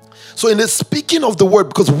 So in the speaking of the word,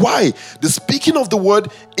 because why? The speaking of the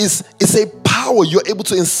word is a power. You're able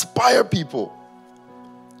to inspire people.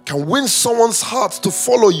 Can win someone's heart to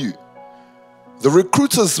follow you. The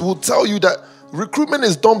recruiters will tell you that recruitment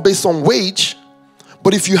is done based on wage,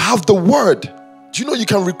 but if you have the word, do you know you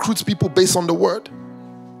can recruit people based on the word?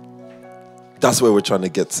 That's where we're trying to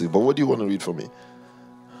get to. But what do you want to read for me?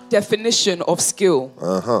 Definition of skill.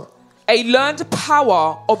 A learned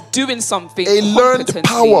power of doing something competently. Learned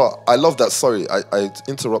power. I love that. Sorry, I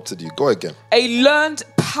interrupted you. Go again. A learned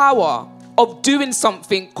power of doing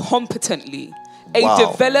something competently. A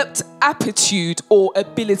developed aptitude or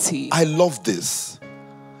ability. I love this.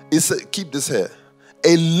 Keep this here.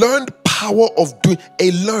 A learned power of doing.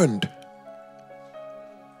 Learned.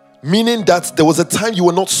 Meaning that there was a time you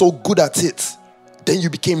were not so good at it. Then you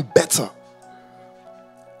became better.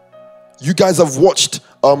 You guys have watched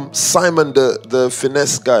Simon, the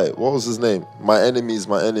finesse guy. What was his name? My enemies.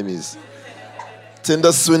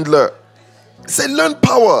 Tinder swindler. Say learn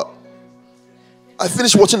power. I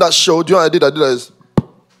finished watching that show. Do you know what I did? I did this.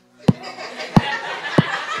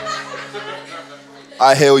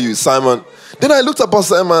 I hail you, Simon. Then I looked at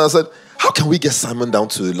Pastor Emma and I said, how can we get Simon down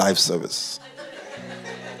to live service?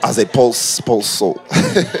 As a pulse soul.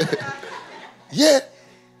 Yeah.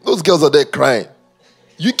 Those girls are there crying.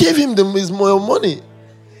 You gave him his more money.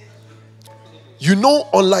 You know,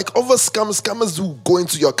 unlike other scammers who go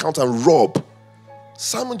into your account and rob,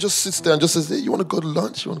 Simon just sits there and just says, hey, you want to go to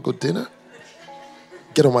lunch? You want to go to dinner?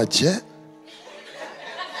 Get on my jet?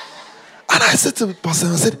 And I said to Pastor,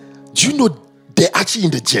 I said, do you know they're actually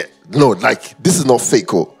in the jet? No, like, this is not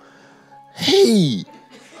fake. Oh. Hey,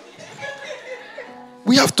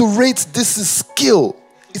 we have to rate this as skill.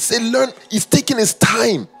 It's taking his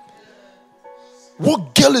time.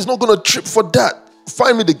 What girl is not going to trip for that?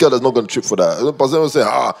 Find me the girl that's not going to trip for that. Pastor will say,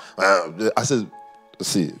 I said,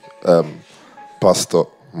 see, Pastor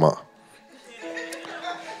Ma,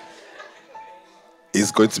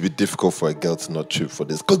 it's going to be difficult for a girl to not trip for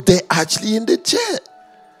this because they're actually in the jet.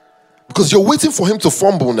 Because you're waiting for him to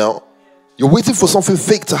fumble now. You're waiting for something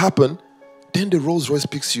fake to happen. Then the Rolls Royce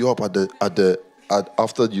picks you up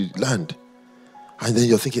after you land. And then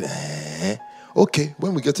you're thinking, okay,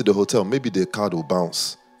 when we get to the hotel, maybe the card will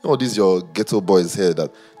bounce. You know, these your ghetto boys here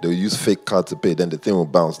that they'll use fake card to pay, then the thing will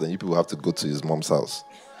bounce, then you people have to go to his mom's house.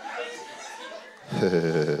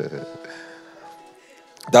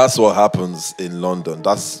 That's what happens in London.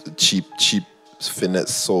 That's cheap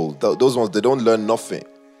finesse soul. Those ones, they don't learn nothing.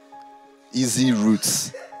 Easy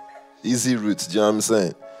routes. Do you know what I'm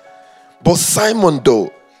saying? But Simon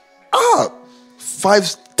though,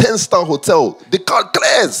 5-10-star hotel, the card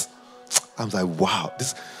clears. I'm like, wow,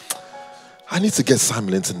 I need to get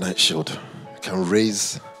Simon into Night Shield. We can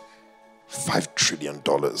raise $5 trillion.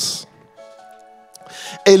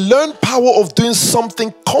 A learned power of doing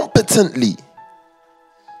something competently.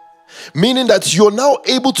 Meaning that you're now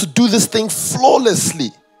able to do this thing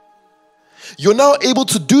flawlessly. You're now able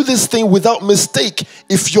to do this thing without mistake.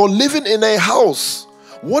 If you're living in a house,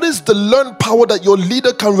 what is the learned power that your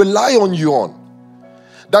leader can rely on you on?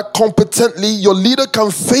 That competently your leader can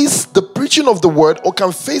face the preaching of the word or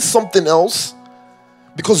can face something else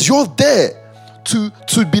because you're there to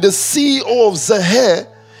be the CEO of Zaher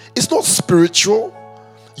is not spiritual.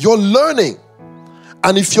 You're learning.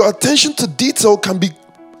 And if your attention to detail can be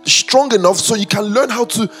strong enough so you can learn how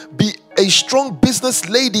to be a strong business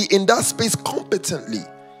lady in that space competently.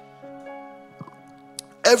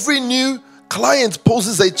 Every new client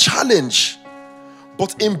poses a challenge.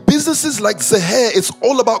 But in businesses like Zaher, it's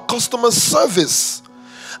all about customer service.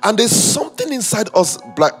 And there's something inside us,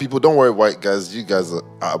 black people, don't worry, white guys, you guys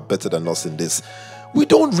are better than us in this. We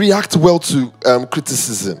don't react well to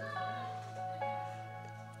criticism.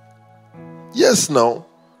 Yes, now,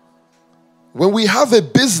 when we have a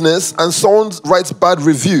business and someone writes bad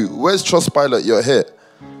review, where's Trustpilot? You're here.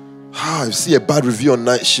 I see a bad review on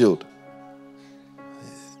Night Shield.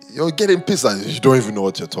 You're getting pissed and you don't even know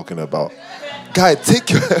what you're talking about. Guy, take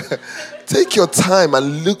your time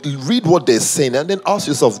and read what they're saying and then ask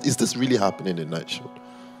yourself, is this really happening in Night Shield?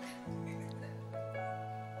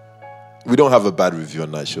 We don't have a bad review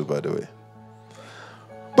on Night Shield, by the way.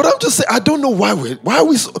 But I'm just saying, I don't know why are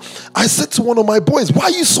we so... I said to one of my boys, why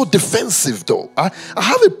are you so defensive though? I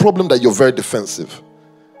have a problem that you're very defensive.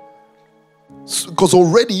 Because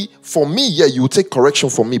already, for me, yeah, you will take correction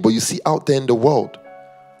from me, but you see out there in the world,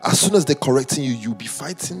 as soon as they're correcting you, you'll be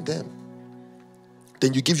fighting them.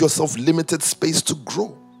 Then you give yourself limited space to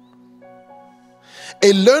grow.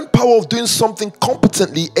 A learned power of doing something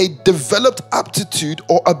competently, a developed aptitude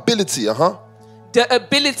or ability, The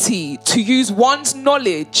ability to use one's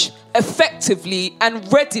knowledge effectively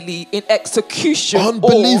and readily in execution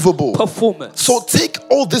or performance. So take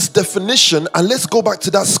all this definition and let's go back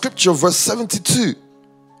to that scripture, verse 72.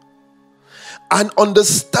 And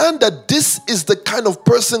understand that this is the kind of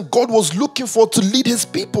person God was looking for to lead his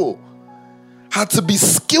people. Had to be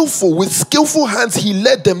skillful. With skillful hands, he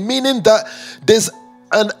led them, meaning that there's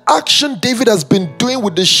an action David has been doing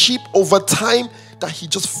with the sheep over time that he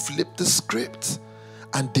just flipped the script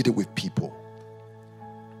and did it with people.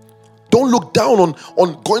 Don't look down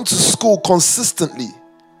on going to school consistently,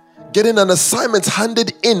 getting an assignment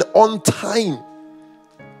handed in on time.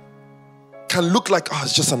 Can look like,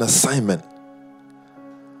 it's just an assignment.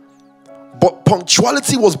 But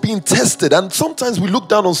punctuality was being tested, and sometimes we look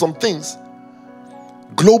down on some things.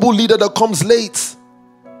 Global leader that comes late.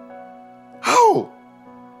 How?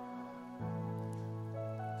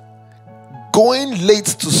 Going late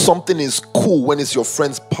to something is cool when it's your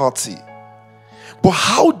friend's party. But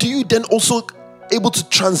how do you then also able to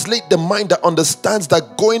translate the mind that understands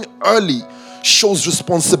that going early shows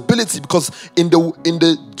responsibility? Because in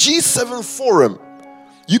the G7 forum,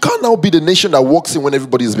 you can't now be the nation that walks in when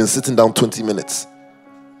everybody's been sitting down 20 minutes.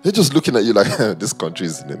 They're just looking at you like, this country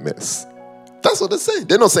is in a mess. That's what they're saying.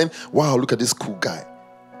 They're not saying, wow, look at this cool guy.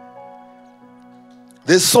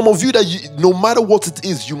 There's some of you that no matter what it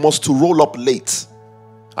is, you must to roll up late.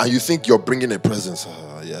 And you think you're bringing a presence.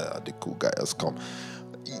 Yeah, the cool guy has come.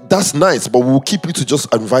 That's nice, but we'll keep you to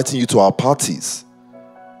just inviting you to our parties.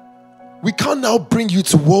 We can't now bring you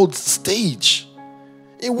to world stage.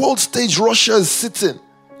 In world stage, Russia is sitting.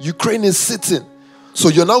 Ukraine is sitting. So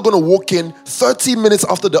you're now going to walk in 30 minutes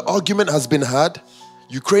after the argument has been had.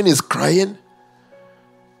 Ukraine is crying.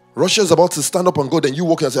 Russia is about to stand up and go. Then you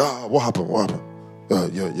walk in and say, what happened? What happened?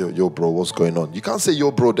 Yo, bro, what's going on? You can't say,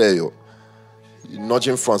 yo, bro, there, yo. You're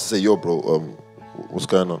nudging France, say, yo, bro, what's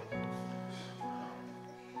going on?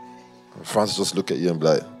 And France just look at you and be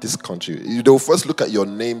like, this country. They'll first look at your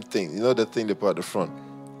name thing. You know the thing they put at the front?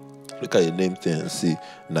 Look at your name thing and see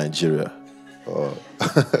Nigeria. I don't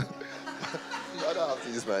have to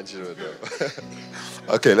use Nigeria,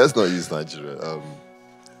 though. Okay, let's not use Nigeria.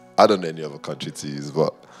 I don't know any other country to use,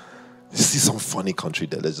 but you see some funny country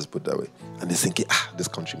there, let's just put it that way. And they're thinking, this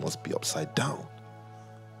country must be upside down.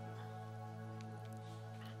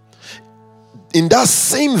 In that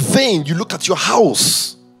same vein, you look at your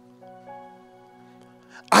house.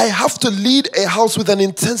 I have to lead a house with an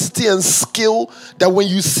intensity and skill that when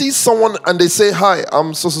you see someone and they say, hi,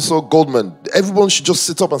 I'm so Goldman, everyone should just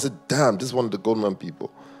sit up and say, damn, this is one of the Goldman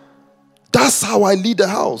people. That's how I lead a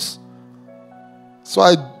house. So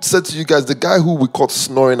I said to you guys, the guy who we caught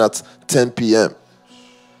snoring at 10 p.m.,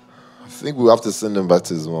 I think we'll have to send him back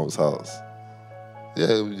to his mom's house.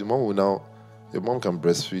 Yeah, your mom can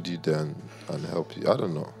breastfeed you then and help you. I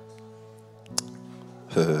don't know.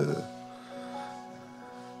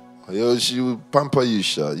 She will pamper you,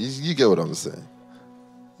 Sha. You get what I'm saying.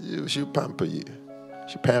 She'll pamper you.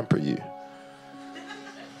 She'll pamper you.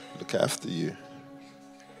 Look after you.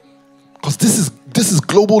 Because this is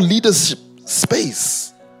global leadership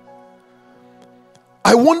space.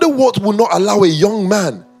 I wonder what will not allow a young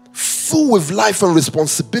man full with life and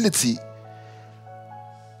responsibility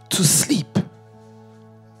to sleep.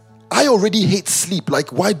 I already hate sleep.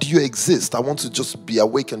 Like, why do you exist? I want to just be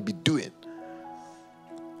awake and be doing.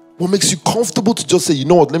 What makes you comfortable to just say, you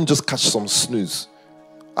know what, let me just catch some snooze?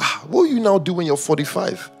 What will you now do when you're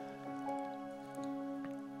 45?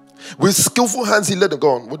 With skillful hands, he let them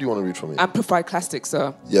go on. What do you want to read from me? Amplified Classic,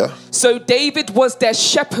 sir. Yeah. So David was their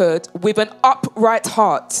shepherd with an upright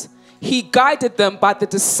heart. He guided them by the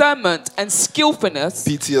discernment and skillfulness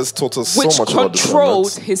PTS taught us which so much about controlled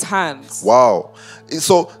discernment. his hands. Wow.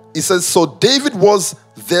 So it says, so David was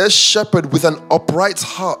their shepherd with an upright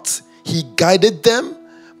heart. He guided them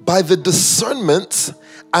by the discernment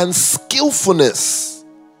and skillfulness.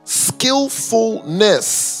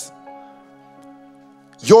 Skillfulness.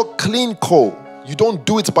 Your clean call, you don't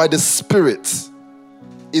do it by the Spirit.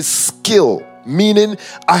 It's skill. Meaning,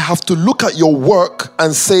 I have to look at your work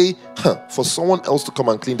and say, for someone else to come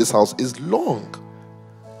and clean this house is long.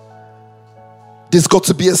 There's got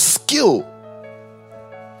to be a skill.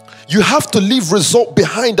 You have to leave result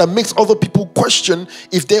behind that makes other people question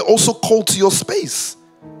if they're also called to your space.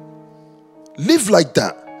 Live like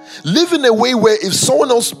that. Live in a way where if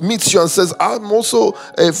someone else meets you and says, I'm also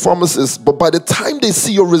a pharmacist, but by the time they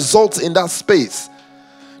see your results in that space,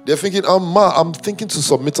 they're thinking, Ma, I'm thinking to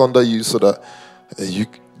submit under you so that you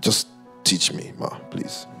just teach me, Ma,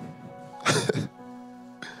 please.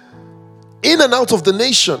 In and out of the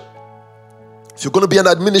nation. If you're going to be an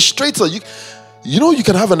administrator, you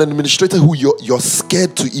can have an administrator who you're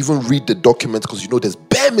scared to even read the document because you know there's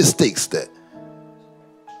bare mistakes there.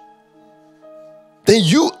 Then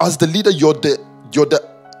you, as the leader, you're the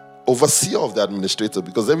overseer of the administrator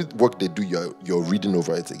because every work they do, you're reading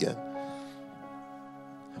over it again.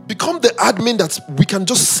 Become the admin that we can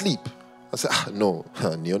just sleep. I say, no,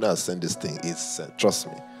 Neona has sent this thing. It's sent. Trust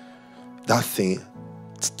me. That thing,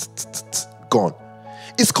 gone.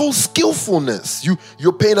 It's called skillfulness.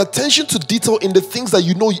 You're paying attention to detail in the things that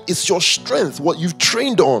you know it's your strength, what you've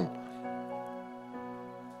trained on.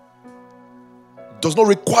 Does not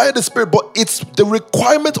require the Spirit, but it's the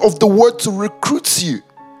requirement of the word to recruit you.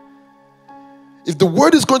 If the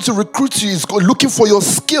word is going to recruit you, it's looking for your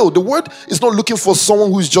skill. The word is not looking for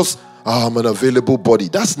someone who's just, I'm an available body.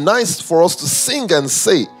 That's nice for us to sing and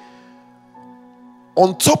say.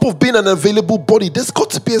 On top of being an available body, there's got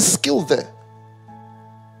to be a skill there.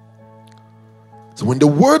 So when the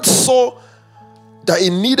word saw that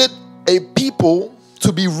it needed a people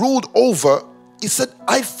to be ruled over, it said,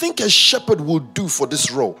 I think a shepherd will do for this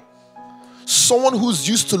role. Someone who's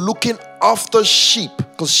used to looking after sheep,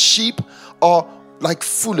 because sheep are like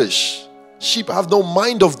foolish. Sheep have no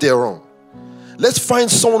mind of their own. Let's find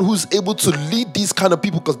someone who's able to lead these kind of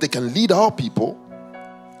people because they can lead our people.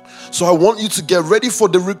 So I want you to get ready for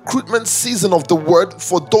the recruitment season of the word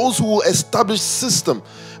for those who will establish system.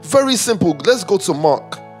 Very simple. Let's go to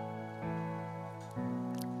Mark.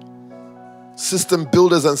 System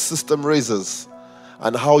builders and system raisers,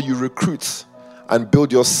 and how you recruit and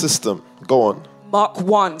build your system. Go on. Mark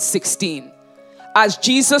 1:16. As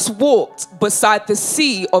Jesus walked beside the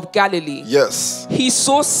Sea of Galilee, Yes. he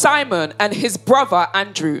saw Simon and his brother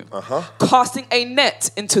Andrew casting a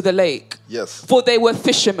net into the lake, Yes. for they were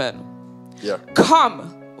fishermen. Yeah.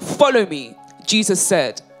 Come, follow me, Jesus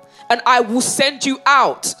said, and I will send you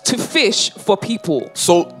out to fish for people.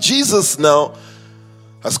 So Jesus now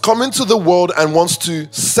has come into the world and wants to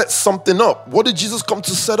set something up. What did Jesus come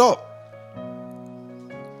to set up?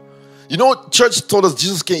 You know what church told us?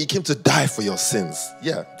 Jesus came, he came to die for your sins.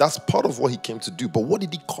 Yeah, that's part of what he came to do. But what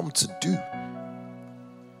did he come to do?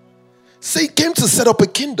 Say he came to set up a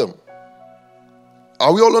kingdom.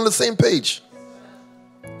 Are we all on the same page?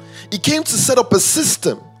 He came to set up a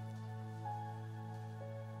system.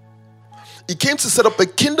 He came to set up a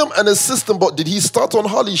kingdom and a system, but did he start on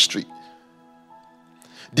Harley Street?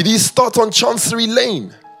 Did he start on Chancery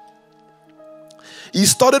Lane? He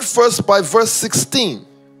started first by verse 16.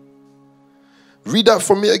 Read that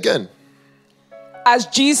for me again. As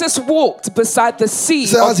Jesus walked beside the Sea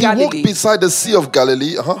So of as he Galilee, walked beside the Sea of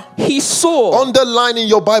Galilee, he saw underline in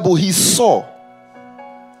your Bible, he saw.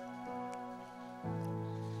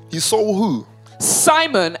 He saw who?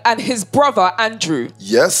 Simon and his brother Andrew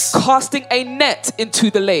Yes. casting a net into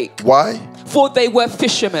the lake, Why? for they were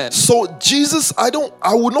fishermen. So Jesus, I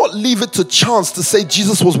would not leave it to chance to say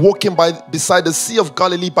Jesus was walking beside the Sea of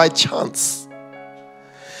Galilee by chance.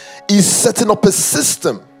 He's setting up a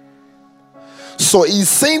system. So he's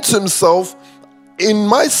saying to himself, in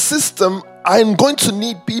my system, I'm going to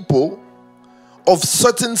need people of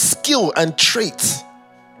certain skill and traits.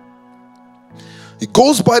 He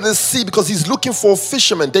goes by the sea because he's looking for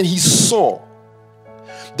fishermen. Then he saw.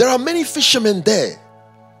 There are many fishermen there.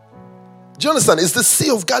 Do you understand? It's the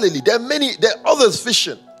Sea of Galilee. There are others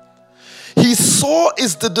fishing. he saw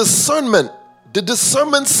is the discernment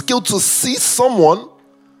skill to see someone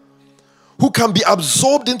who can be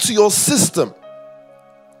absorbed into your system.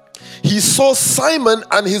 He saw Simon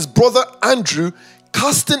and his brother Andrew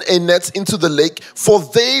casting a net into the lake, for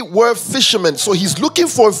they were fishermen. So he's looking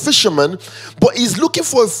for a fisherman, but he's looking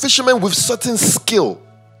for a fisherman with certain skill.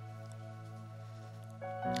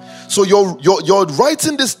 So you're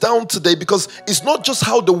writing this down today because it's not just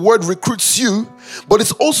how the word recruits you, but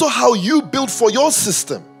it's also how you build for your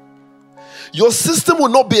system. Your system will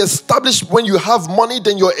not be established when you have money,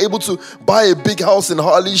 then you're able to buy a big house in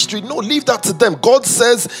Harley Street. No, leave that to them. God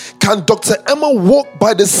says, can Dr. Emma walk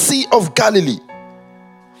by the Sea of Galilee?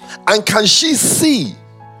 And can she see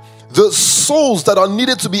the souls that are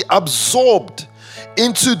needed to be absorbed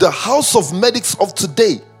into the house of medics of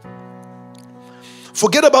today?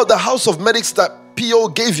 Forget about the house of medics that P.O.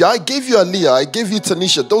 gave you. I gave you Aliyah. I gave you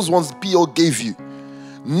Tanisha. Those ones P.O. gave you.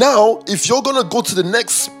 Now, if you're going to go to the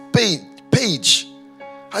next page,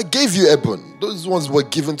 I gave you Ebon. Those ones were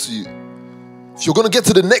given to you. If you're going to get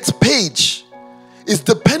to the next page, it's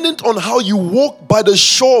dependent on how you walk by the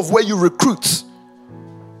shore of where you recruit.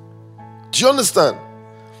 Do you understand?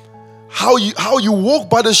 How you walk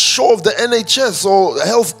by the shore of the NHS or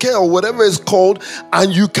healthcare or whatever it's called,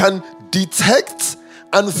 and you can detect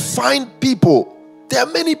and find people. There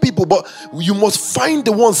are many people, but you must find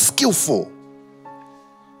the ones skillful.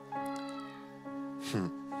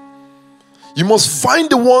 You must find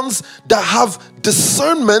the ones that have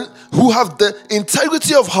discernment, who have the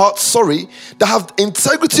integrity of heart, that have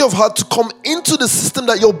integrity of heart to come into the system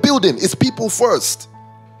that you're building. It's people first.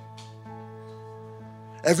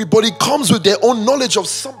 Everybody comes with their own knowledge of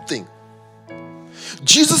something.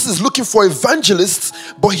 Jesus is looking for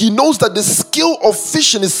evangelists, but he knows that the skill of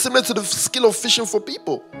fishing is similar to the skill of fishing for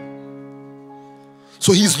people.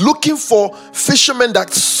 So he's looking for fishermen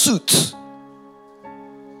that suit.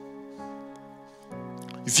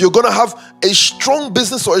 If you're going to have a strong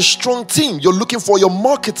business or a strong team, you're looking for your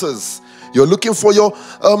marketers. You're looking for your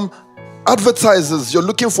advertisers. You're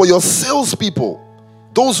looking for your salespeople.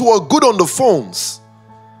 Those who are good on the phones.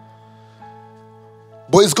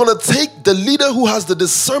 But it's going to take the leader who has the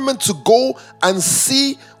discernment to go and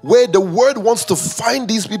see where the word wants to find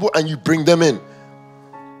these people, and you bring them in.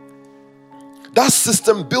 That's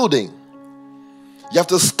system building. You have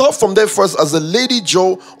to start from there first as a Lady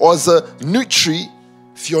Joe or as a Nutri.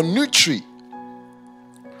 If you're Nutri,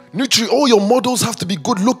 all your models have to be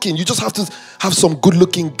good looking. You just have to have some good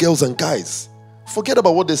looking girls and guys. Forget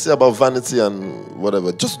about what they say about vanity and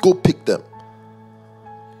whatever. Just go pick them.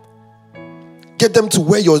 Get them to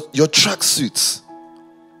wear your tracksuits.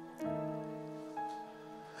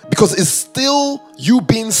 Because it's still you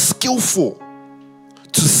being skillful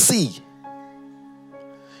to see.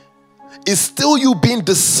 It's still you being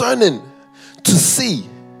discerning to see.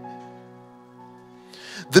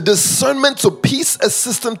 The discernment to piece a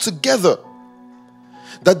system together.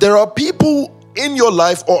 That there are people in your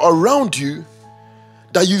life or around you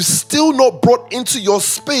that you've still not brought into your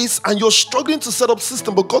space, and you're struggling to set up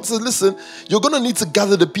system. But God says, listen, you're going to need to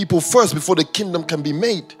gather the people first before the kingdom can be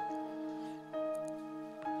made.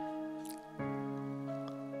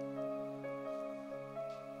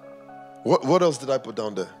 What else did I put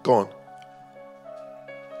down there? Go on.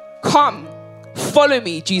 Come, follow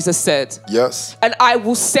me, Jesus said. Yes. And I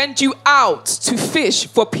will send you out to fish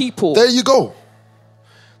for people. There you go.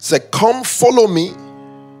 Say, come, follow me,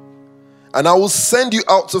 and I will send you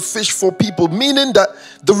out to fish for people. Meaning that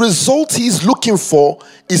the result he's looking for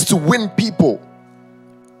is to win people.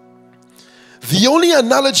 The only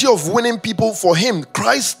analogy of winning people for him,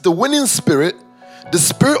 Christ, the winning spirit, the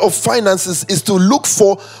spirit of finances, is to look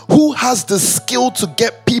for who has the skill to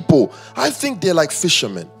get people. I think they're like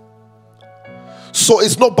fishermen. So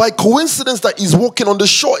it's not by coincidence that he's walking on the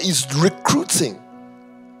shore. He's recruiting.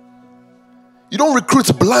 You don't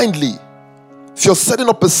recruit blindly. If you're setting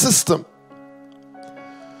up a system,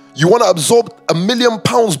 you want to absorb £1 million,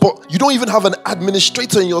 but you don't even have an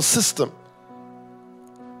administrator in your system.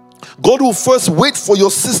 God will first wait for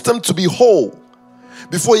your system to be whole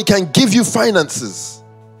before he can give you finances.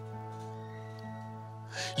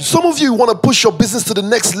 Some of you want to push your business to the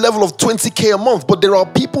next level of 20K a month, but there are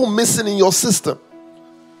people missing in your system.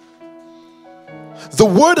 The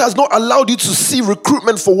word has not allowed you to see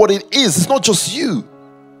recruitment for what it is. It's not just you.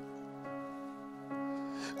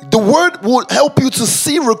 The word will help you to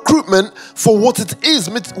see recruitment for what it is,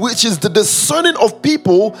 which is the discerning of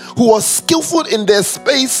people who are skillful in their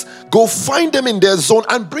space. Go find them in their zone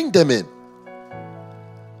and bring them in.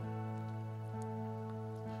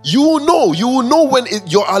 You will know when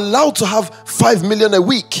you're allowed to have 5 million a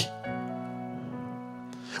week.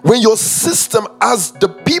 When your system has the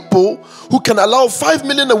people who can allow 5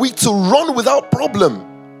 million a week to run without problem,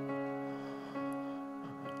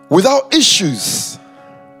 without issues,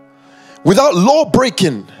 without law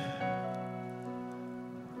breaking.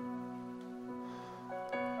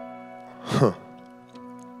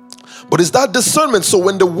 But it's that discernment. So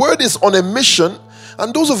when the word is on a mission,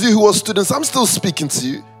 and those of you who are students, I'm still speaking to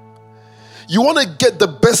you. You want to get the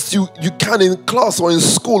best you can in class or in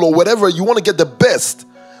school or whatever. You want to get the best.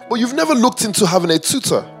 But you've never looked into having a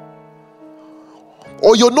tutor.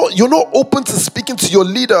 Or you're not open to speaking to your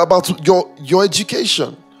leader about your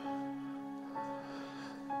education.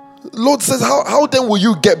 Lord says, how then will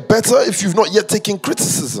you get better if you've not yet taken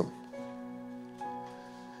criticism?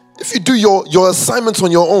 If you do your assignments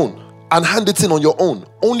on your own and hand it in on your own,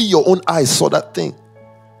 only your own eyes saw that thing.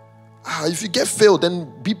 If you get failed,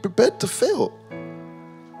 then be prepared to fail.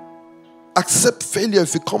 Accept failure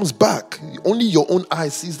if it comes back. Only your own eye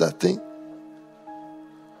sees that thing.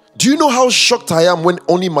 Do you know how shocked I am when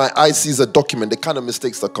only my eye sees a document, the kind of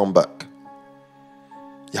mistakes that come back?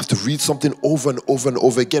 You have to read something over and over and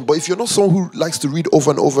over again. But if you're not someone who likes to read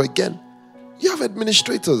over and over again, you have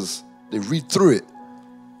administrators. They read through it.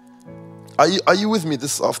 Are you with me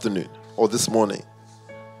this afternoon or this morning?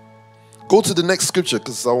 Go to the next scripture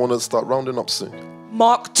because I want to start rounding up soon.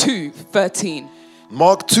 Mark 2:13.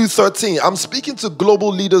 Mark 2:13. I'm speaking to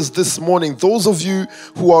global leaders this morning. Those of you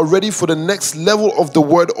who are ready for the next level of the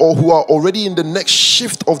word or who are already in the next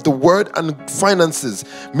shift of the word and finances,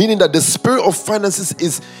 meaning that the spirit of finances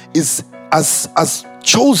is as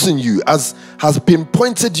chosen you, as has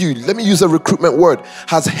pinpointed you. Let me use a recruitment word.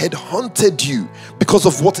 Has headhunted you because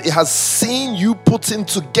of what it has seen you putting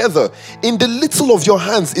together. In the little of your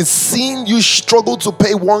hands, it's seen you struggle to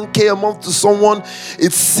pay 1K a month to someone.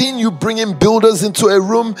 It's seen you bring in builders into a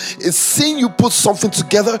room. It's seen you put something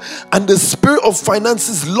together, and the spirit of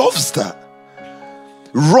finances loves that.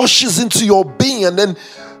 Rushes into your being, and then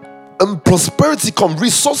prosperity comes,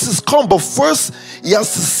 resources come, but first he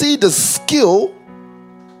has to see the skill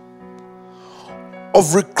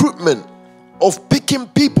of recruitment, of picking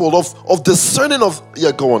people, of discerning of...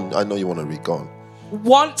 Yeah, go on. I know you want to read. Go on.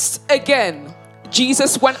 Once again,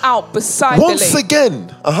 Jesus went out beside the lake. Once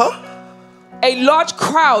again. A large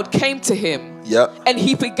crowd came to him. Yeah. And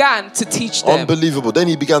he began to teach them. Unbelievable. Then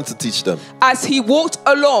he began to teach them. As he walked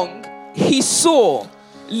along, he saw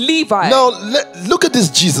Levi. Now, look at this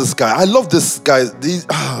Jesus guy. I love this guy.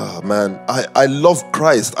 Man, I love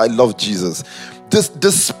Christ. I love Jesus.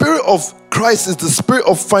 The spirit of Christ is the spirit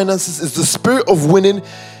of finances, is the spirit of winning.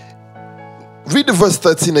 Read the verse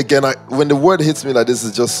 13 again. When the word hits me like this,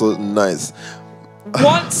 it's just so nice.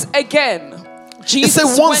 Once again, Jesus went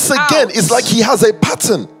out. It said once again. It's like he has a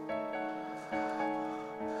pattern.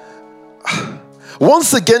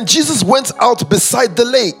 Once again, Jesus went out beside the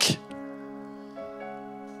lake.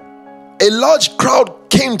 A large crowd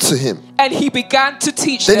came to him. And he began to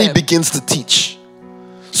teach them. Then he begins to teach.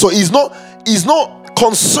 So he's not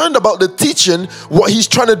concerned about the teaching. What he's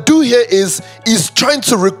trying to do here is he's trying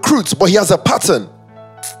to recruit, but he has a pattern.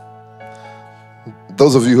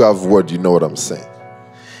 Those of you who have word, you know what I'm saying.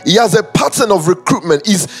 He has a pattern of recruitment.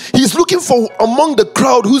 He's looking for among the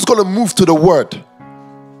crowd who's going to move to the word.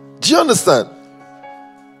 Do you understand?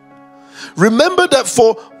 Remember that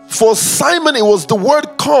for Simon, it was the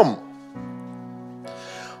word come.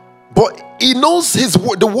 But he knows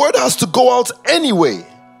the word has to go out anyway.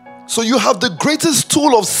 So you have the greatest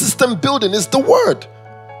tool of system building is the word.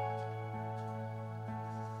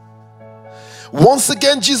 Once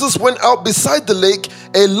again, Jesus went out beside the lake.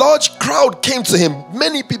 A large crowd came to him.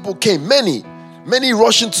 Many people came. Many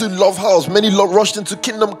rushed into Love House. Many rushed into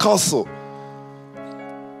Kingdom Castle.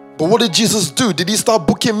 But what did Jesus do? Did he start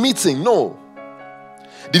booking meeting? No.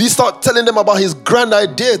 Did he start telling them about his grand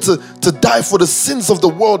idea to die for the sins of the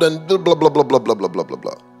world and blah, blah, blah, blah, blah, blah, blah, blah, blah,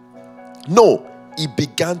 blah? No. He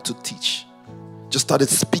began to teach. Just started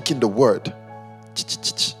speaking the word.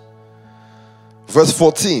 Verse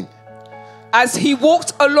 14. As he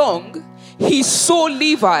walked along, he saw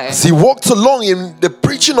Levi. As he walked along in the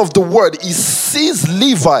preaching of the word, he sees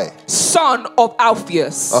Levi, son of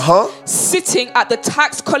Alphaeus, sitting at the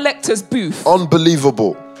tax collector's booth.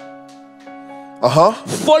 Unbelievable.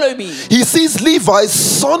 Follow me. He sees Levi,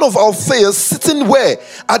 son of Alphaeus, sitting where?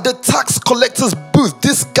 At the tax collector's booth.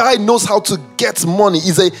 This guy knows how to get money.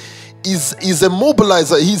 He's a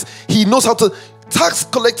mobilizer. He knows how to. Tax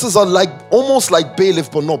collectors are almost like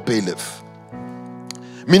bailiff, but not bailiff.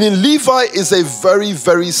 Meaning Levi is a very,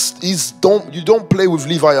 very. You don't play with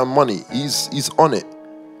Levi and money. He's on it.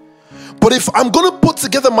 But if I'm going to put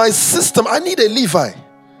together my system, I need a Levi.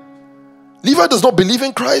 Levi does not believe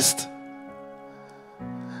in Christ.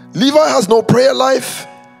 Levi has no prayer life.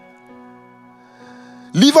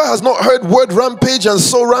 Levi has not heard word rampage and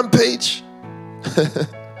soul rampage.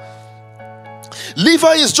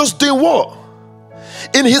 Levi is just doing what?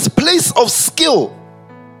 In his place of skill.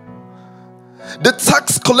 The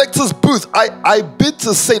tax collector's booth. I bid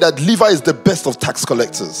to say that Levi is the best of tax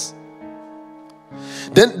collectors.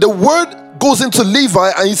 Then the word goes into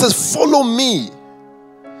Levi and he says, follow me.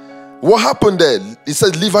 What happened there? He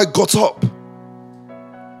said Levi got up.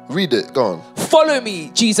 Read it, go on. Follow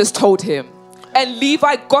me, Jesus told him. And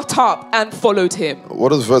Levi got up and followed him. What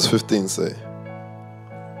does verse 15 say?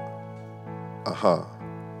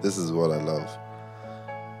 This is what I love.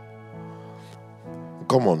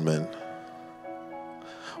 Come on, man.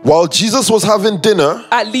 While Jesus was having dinner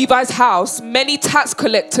at Levi's house, many tax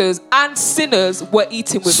collectors and sinners were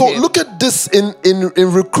eating with him. So look at this in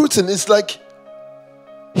recruiting. It's like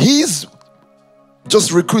he's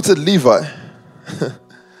just recruited Levi.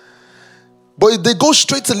 But they go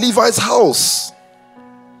straight to Levi's house.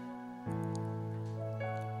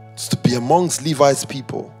 Just to be amongst Levi's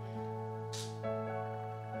people.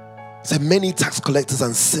 So many tax collectors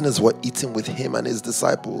and sinners were eating with him and his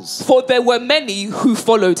disciples. For there were many who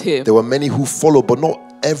followed him. There were many who followed, but not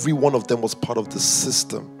every one of them was part of the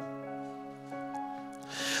system.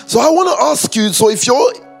 So I want to ask you, so if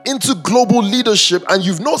you're into global leadership and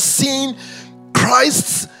you've not seen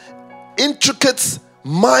Christ's intricate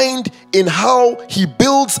mind in how he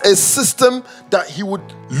builds a system that he would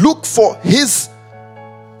look for his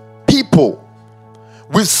people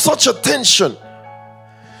with such attention,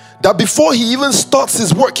 that before he even starts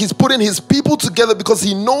his work, he's putting his people together, because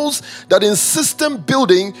he knows that in system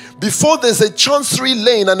building, before there's a chancery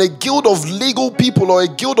lane and a guild of legal people or a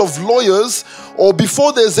guild of lawyers, or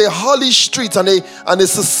before there's a Harley Street and a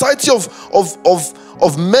society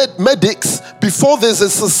of medics, before there's a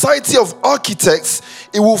society of architects,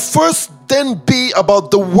 it will first then be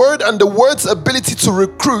about the word and the word's ability to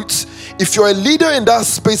recruit. If you're a leader in that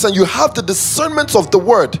space and you have the discernment of the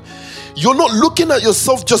word, you're not looking at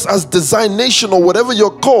yourself just as Design Nation or whatever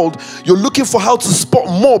you're called. You're looking for how to spot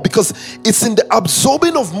more, because it's in the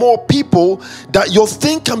absorbing of more people that your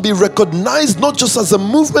thing can be recognized not just as a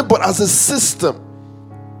movement but as a system.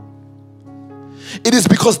 It is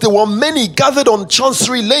because there were many gathered on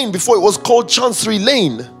Chancery Lane before it was called Chancery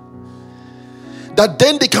Lane that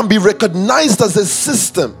then they can be recognized as a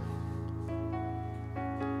system.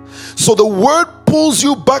 So the word pulls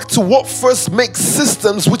you back to what first makes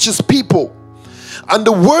systems, which is people. And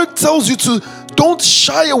the word tells you to don't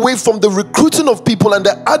shy away from the recruiting of people and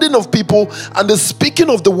the adding of people and the speaking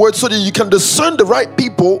of the word, so that you can discern the right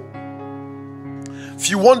people. If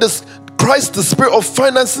you want this Christ, the spirit of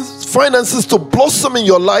finances to blossom in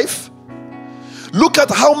your life, look at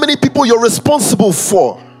how many people you're responsible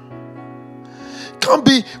for. Can't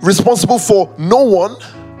be responsible for no one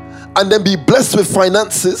and then be blessed with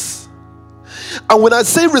finances. And when I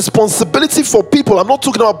say responsibility for people, I'm not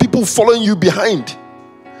talking about people following you behind.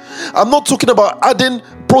 I'm not talking about adding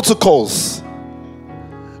protocols.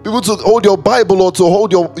 People to hold your Bible or to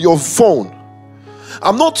hold your phone.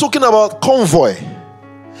 I'm not talking about convoy.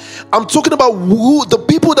 I'm talking about the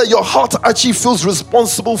people that your heart actually feels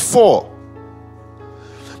responsible for.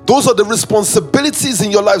 Those are the responsibilities in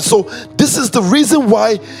your life. So this is the reason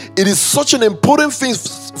why it is such an important thing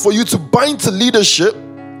for you to bind to leadership.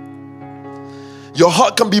 Your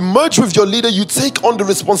heart can be merged with your leader. You take on the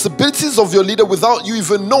responsibilities of your leader without you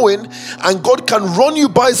even knowing, and God can run you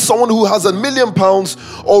by someone who has £1 million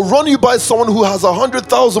or run you by someone who has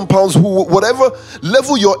 £100,000, who whatever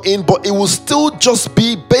level you're in, but it will still just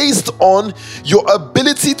be based on your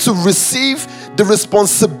ability to receive the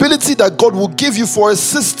responsibility that God will give you for a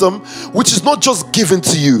system, which is not just given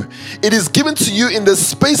to you. It is given to you in the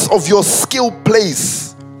space of your skill place,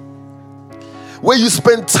 where you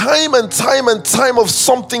spend time and time and time of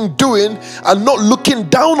something doing and not looking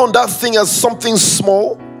down on that thing as something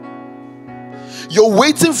small. You're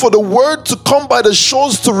waiting for the word to come by the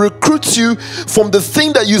shores to recruit you from the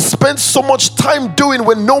thing that you spent so much time doing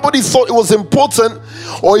when nobody thought it was important.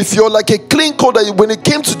 Or if you're like a clean code, that when it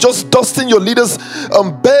came to just dusting your leader's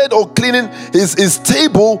bed or cleaning his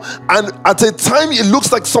table, and at a time it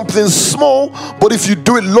looks like something small, but if you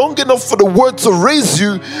do it long enough for the word to raise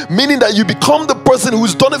you, meaning that you become the person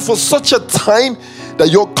who's done it for such a time that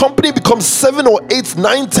your company becomes 7 or 8,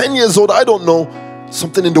 9, 10 years old, I don't know,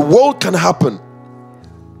 something in the world can happen.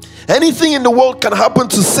 Anything in the world can happen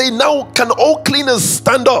to say, now can all cleaners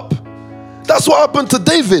stand up? That's what happened to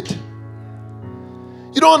David.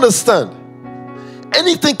 You don't understand.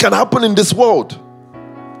 Anything can happen in this world.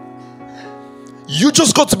 You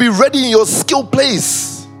just got to be ready in your skill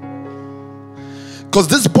place. Because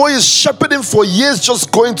this boy is shepherding for years,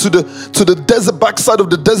 just going to the desert, backside of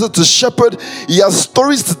the desert to shepherd. He has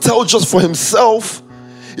stories to tell just for himself.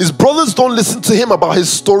 His brothers don't listen to him about his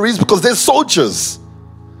stories because they're soldiers.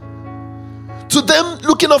 To them,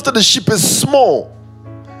 looking after the sheep is small.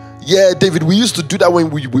 Yeah, David, we used to do that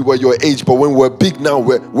when we were your age, but when we're big now,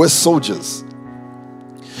 we're soldiers.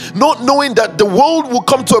 Not knowing that the world will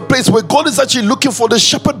come to a place where God is actually looking for the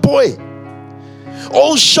shepherd boy.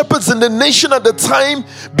 All shepherds in the nation at the time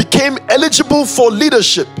became eligible for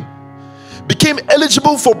leadership, became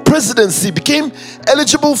eligible for presidency, became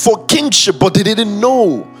eligible for kingship, but they didn't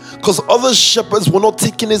know because other shepherds were not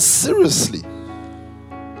taking it seriously.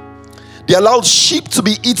 They allowed sheep to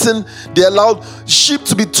be eaten, they allowed sheep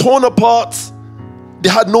to be torn apart. They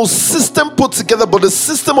had no system put together, but the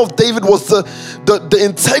system of David was the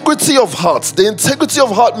integrity of heart. The integrity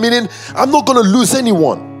of heart meaning, I'm not going to lose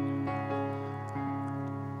anyone.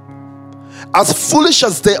 As foolish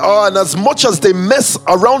as they are and as much as they mess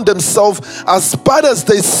around themselves, as bad as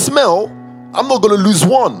they smell, I'm not going to lose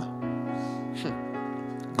one.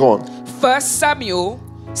 Go on. 1 Samuel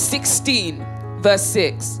 16 verse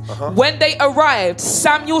 6. When they arrived,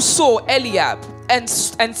 Samuel saw Eliab and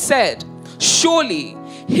said, surely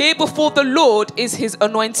here before the Lord is his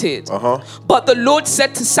anointed. But the Lord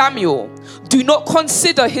said to Samuel, do not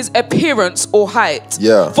consider his appearance or height,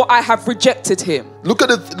 for I have rejected him. Look at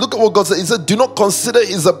it. Look at what God said. He said, do not consider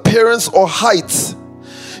his appearance or height.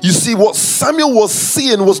 You see, what Samuel was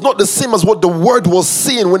seeing was not the same as what the word was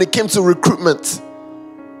seeing when it came to recruitment.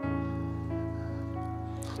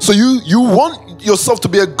 So you want yourself to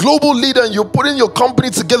be a global leader and you're putting your company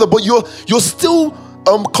together, but you're still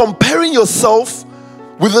comparing yourself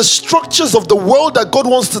with the structures of the world that God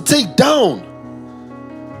wants to take down.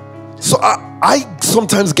 So I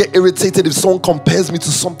sometimes get irritated if someone compares me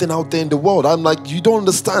to something out there in the world. I'm like, you don't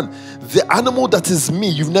understand. The animal that is me,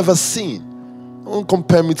 you've never seen. Don't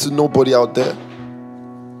compare me to nobody out there.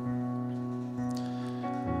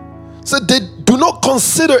 So they do not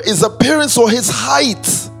consider his appearance or his height,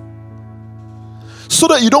 so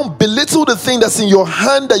that you don't belittle the thing that's in your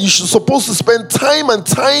hand that you should supposed to spend time and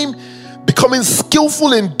time becoming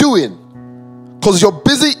skillful in doing, because you're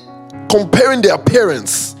busy comparing the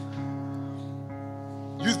appearance.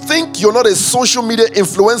 You think you're not a social media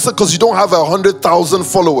influencer because you don't have 100,000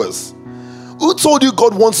 followers. Who told you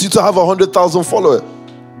God wants you to have 100,000 followers?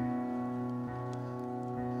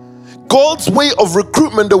 God's way of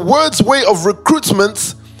recruitment, the word's way of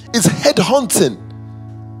recruitment is headhunting.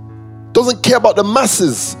 Doesn't care about the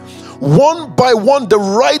masses. One by one, the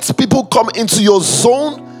right people come into your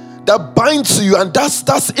zone that bind to you, and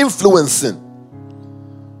that's influencing.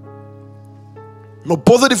 Not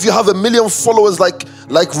bothered if you have 1 million followers like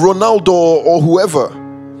Ronaldo or whoever.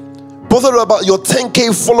 Bothered about your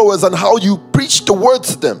 10K followers and how you preach the word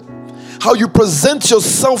to them, how you present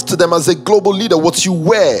yourself to them as a global leader, what you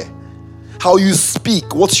wear, how you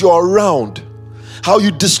speak, what you're around, how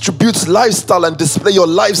you distribute lifestyle and display your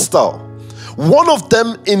lifestyle. One of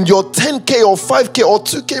them in your 10K or 5K or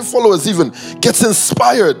 2K followers even gets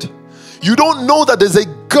inspired. You don't know that there's a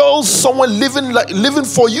girl somewhere living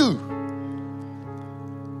for you.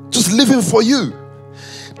 Just living for you.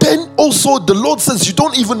 Then also the Lord says you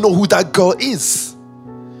don't even know who that girl is.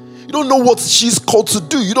 You don't know what she's called to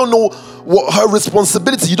do. You don't know what her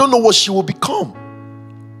responsibility. You don't know what she will become.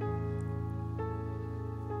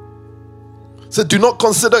 So do not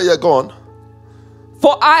consider, go on.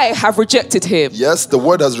 For I have rejected him. Yes, the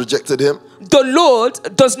word has rejected him. The Lord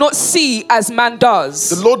does not see as man does.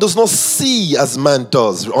 The Lord does not see as man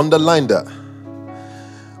does. Underline that.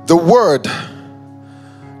 The word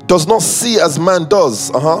does not see as man does.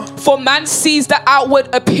 For man sees the outward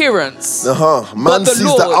appearance. Man sees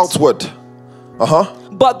the outward.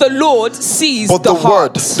 But the Lord sees the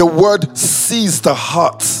heart. The word sees the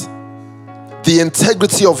heart. The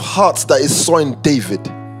integrity of heart that is saw in David.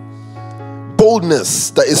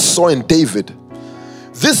 Boldness that is saw in David.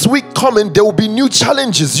 This week coming, there will be new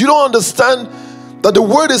challenges. You don't understand that the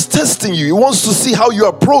word is testing you. It wants to see how you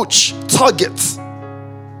approach targets.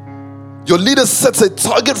 Your leader sets a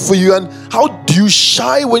target for you, and how do you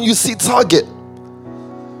shy when you see target?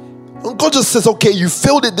 And God just says, okay, you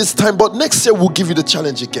failed it this time, but next year we'll give you the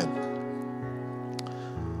challenge again.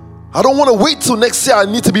 I don't want to wait till next year. I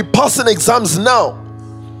need to be passing exams now.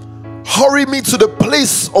 Hurry me to the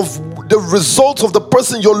place of the result of the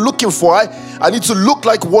person you're looking for. I need to look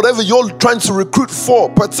like whatever you're trying to recruit for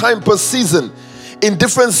per time, per season, in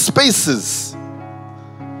different spaces.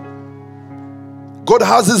 God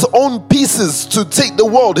has his own pieces to take the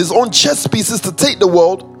world, his own chess pieces to take the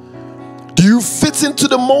world. Do you fit into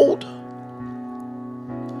the mold?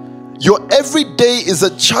 Your everyday is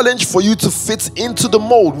a challenge for you to fit into the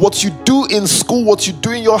mold. What you do in school, what you do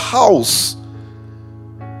in your house.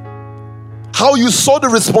 How you saw the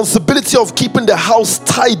responsibility of keeping the house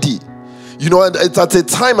tidy. You know, and it's at a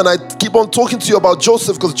time, and I keep on talking to you about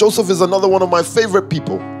Joseph, because Joseph is another one of my favorite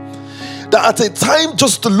people. That at a time,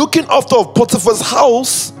 just looking after of Potiphar's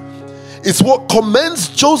house is what commends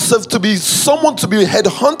Joseph to be someone to be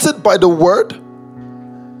headhunted by the word,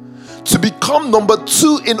 to become number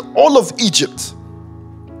 2 in all of Egypt,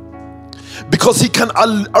 because he can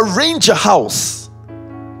arrange a house.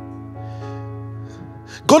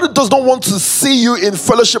 God does not want to see you in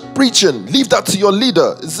fellowship preaching. Leave that to your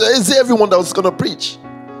leader. Is everyone that's going to preach?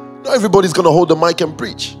 Not everybody's going to hold the mic and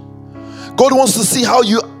preach. God wants to see how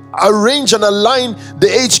you arrange and align the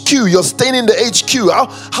HQ. You're staying in the HQ.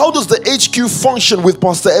 How does the HQ function with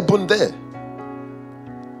Pastor Eben there?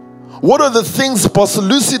 What are the things Pastor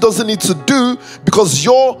Lucy doesn't need to do because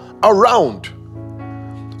you're around?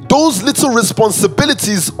 Those little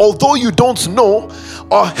responsibilities, although you don't know,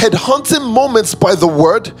 are headhunting moments by the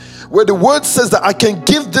word, where the word says that I can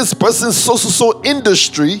give this person so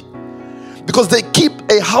industry, because they keep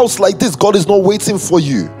a house like this. God is not waiting for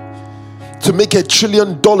you to make $1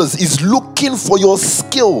 trillion. He's looking for your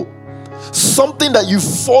skill. Something that you've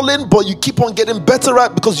fallen, but you keep on getting better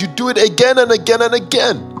at because you do it again and again and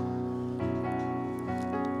again.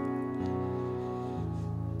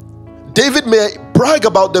 David may brag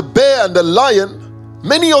about the bear and the lion.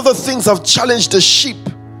 Many other things have challenged the sheep.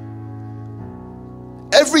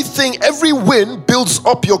 Every win builds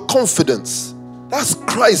up your confidence. That's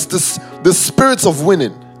Christ, the spirit of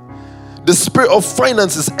winning. The spirit of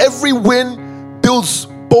finances. Every win builds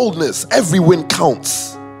boldness. Every win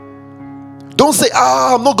counts. Don't say,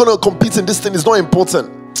 I'm not going to compete in this thing. It's not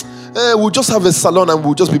important. We'll just have a salon and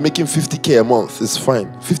we'll just be making 50K a month. It's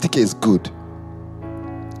fine. 50K is good.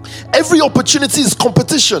 Every opportunity is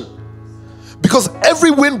competition, because every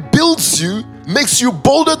win builds you, makes you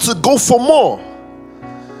bolder to go for more.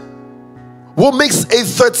 What makes a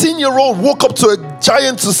 13-year-old walk up to a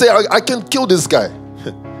giant to say, I can kill this guy?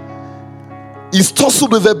 He's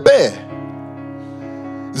tussled with a bear.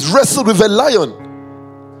 He's wrestled with a lion.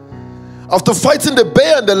 After fighting the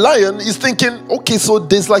bear and the lion, he's thinking, okay, so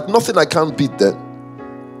there's like nothing I can't beat then.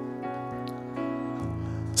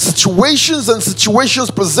 Situations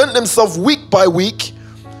present themselves week by week,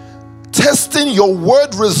 testing your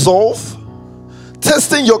word resolve,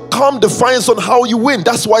 testing your calm defiance on how you win.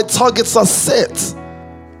 That's why targets are set.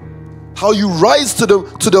 How you rise to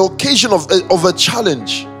the occasion of a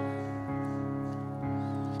challenge,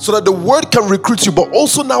 so that the word can recruit you. But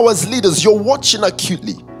also now as leaders, you're watching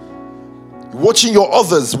acutely. You're watching your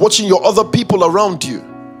others, watching your other people around you.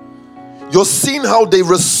 You're seeing how they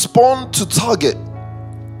respond to target.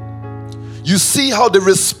 You see how they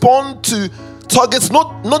respond to targets,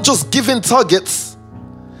 not just giving targets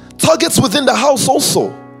within the house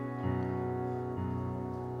also.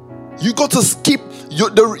 You got to keep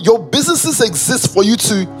your businesses exist for you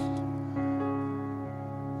to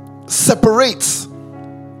separate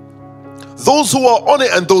those who are on it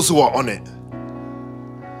and those who are on it.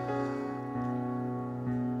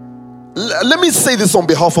 Let me say this on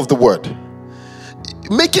behalf of the word.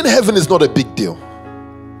 Making heaven is not a big deal.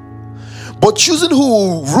 But choosing who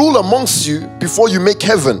will rule amongst you before you make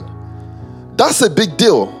heaven, that's a big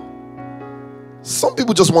deal. Some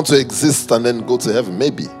people just want to exist and then go to heaven,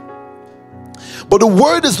 maybe. But the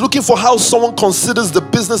word is looking for how someone considers the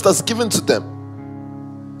business that's given to them.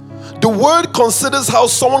 The word considers how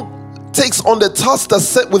someone takes on the task that's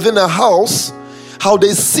set within a house, how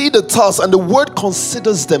they see the task, and the word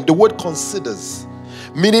considers them. The word considers,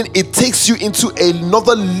 meaning it takes you into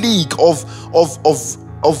another league of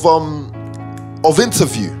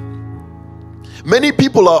interview. Many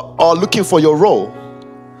people are looking for your role.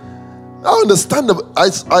 I understand.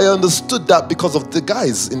 I understood that because of the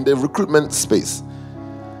guys in the recruitment space.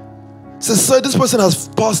 So, sir, this person has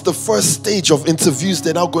passed the first stage of interviews.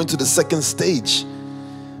 They're now going to the second stage.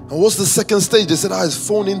 And what's the second stage? They said, it's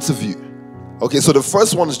phone interview. Okay, so the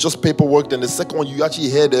first one is just paperwork. Then the second one, you actually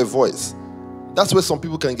hear their voice. That's where some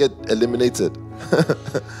people can get eliminated.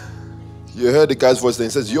 You heard the guy's voice, then he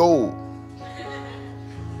says, yo,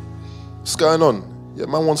 what's going on? Yeah,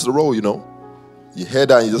 man wants the role, you know. You hear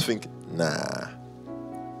that and you just think, nah.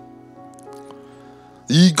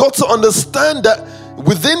 You got to understand that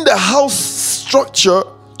within the house structure,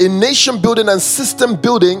 in nation building and system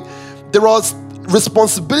building, there are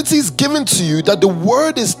responsibilities given to you that the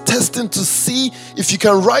word is testing to see if you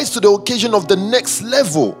can rise to the occasion of the next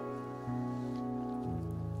level.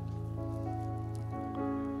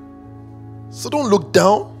 So don't look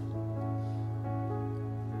down.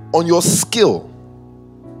 on your skill.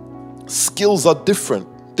 Skills are different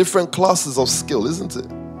classes of skill, isn't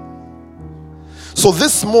it? So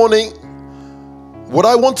this morning, what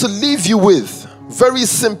I want to leave you with, very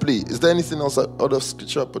simply, is there anything else, other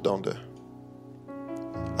scripture I put down there?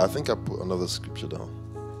 I think I put another scripture down.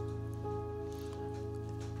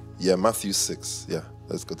 Yeah, Matthew 6. Yeah,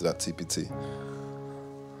 let's go to that TPT.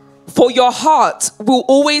 For your heart will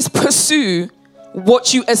always pursue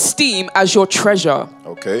what you esteem as your treasure.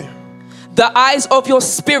 Okay. The eyes of your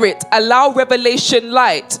spirit allow revelation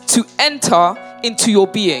light to enter into your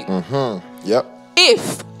being. Yep.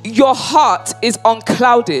 If your heart is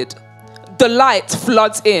unclouded, the light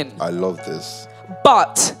floods in. I love this.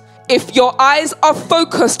 But if your eyes are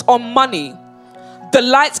focused on money, the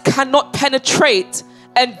light cannot penetrate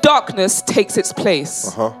and darkness takes its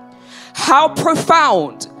place. How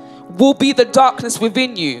profound will be the darkness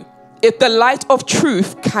within you if the light of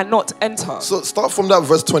truth cannot enter? So start from that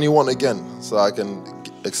verse 21 again, so I can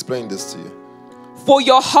explain this to you. For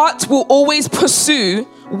your heart will always pursue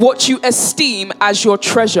what you esteem as your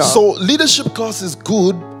treasure. So leadership class is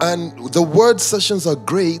good, and the word sessions are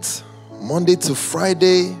great. Monday to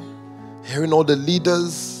Friday, hearing all the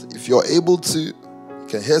leaders. If you're able to, you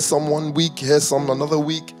can hear some one week, hear some another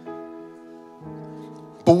week.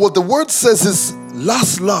 But what the word says is,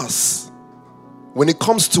 last, when it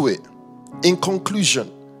comes to it, in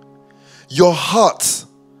conclusion, your heart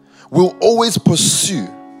will always pursue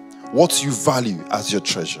what you value as your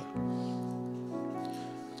treasure.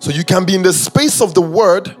 So you can be in the space of the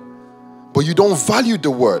word, but you don't value the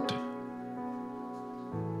word.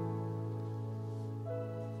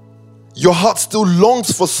 Your heart still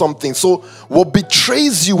longs for something. So what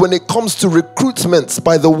betrays you when it comes to recruitments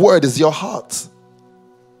by the word is your heart.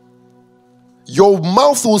 Your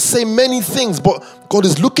mouth will say many things, but God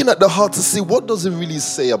is looking at the heart to see, what does it really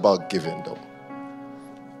say about giving though?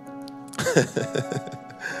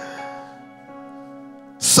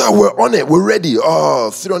 Sir, we're on it. We're ready.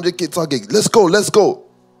 300K target. Let's go.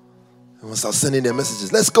 And we'll start sending their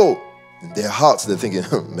messages. Let's go. In their hearts, they're thinking,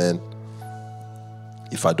 man,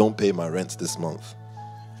 if I don't pay my rent this month.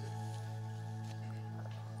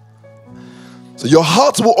 So your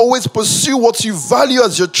heart will always pursue what you value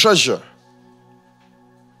as your treasure.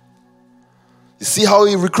 You see how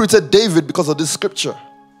he recruited David because of this scripture?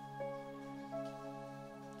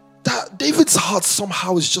 That David's heart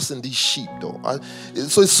somehow is just in these sheep, though.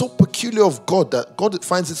 So it's so peculiar of God that God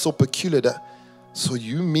finds it so peculiar that, so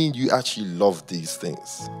you mean you actually love these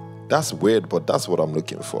things? That's weird, but that's what I'm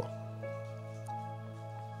looking for.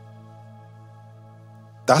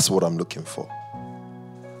 That's what I'm looking for.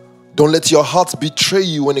 Don't let your heart betray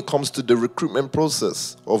you when it comes to the recruitment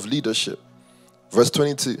process of leadership. Verse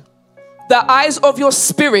 22. The eyes of your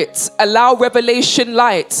spirit allow revelation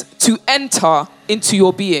light to enter into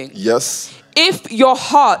your being. Yes. If your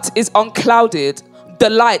heart is unclouded, the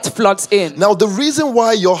light floods in. Now, the reason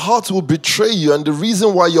why your heart will betray you and the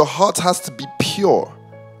reason why your heart has to be pure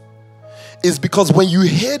is because when you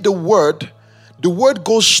hear the word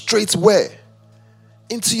goes straight where?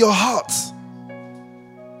 Into your heart.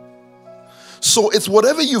 So it's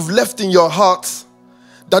whatever you've left in your heart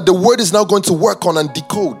that the word is now going to work on and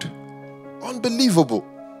decode. Unbelievable.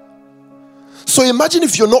 So imagine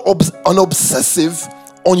if you're not an obsessive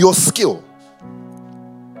on your skill.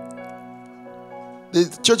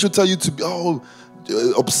 The church will tell you to be,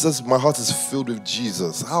 obsessed. My heart is filled with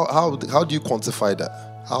Jesus. How do you quantify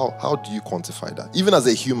that? How do you quantify that? Even as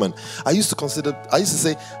a human, I used to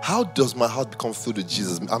say, how does my heart become filled with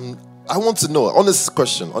Jesus? I want to know. Honest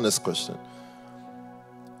question.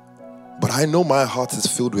 But I know my heart is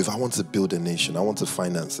filled with, I want to build a nation. I want to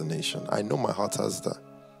finance a nation. I know my heart has that.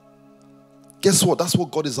 Guess what? That's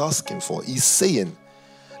what God is asking for. He's saying,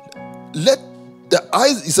 the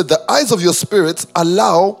eyes of your spirit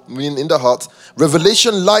allow, meaning in the heart,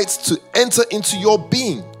 revelation lights to enter into your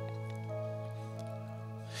being.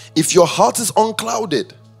 If your heart is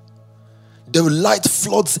unclouded, the light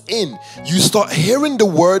floods in. You start hearing the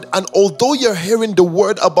word, and although you're hearing the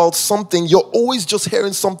word about something, you're always just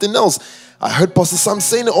hearing something else. I heard Pastor Sam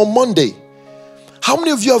saying it on Monday. How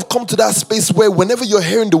many of you have come to that space where whenever you're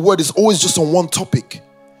hearing the word, it's always just on one topic?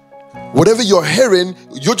 Whatever you're hearing,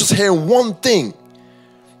 you're just hearing one thing.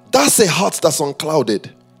 That's a heart that's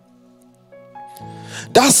unclouded.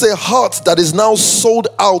 That's a heart that is now sold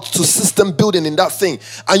out to system building in that thing.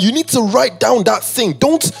 And you need to write down that thing.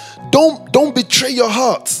 Don't betray your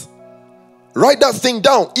heart. Write that thing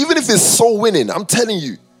down, even if it's soul winning, I'm telling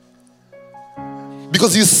you.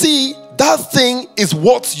 Because you see, that thing is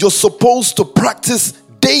what you're supposed to practice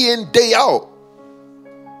day in, day out.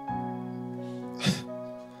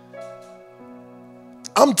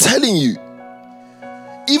 I'm telling you,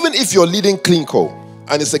 even if you're leading CleanCo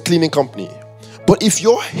and it's a cleaning company, but if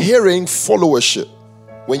you're hearing followership,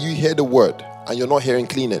 when you hear the word and you're not hearing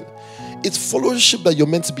cleaning, it's followership that you're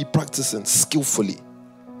meant to be practicing skillfully.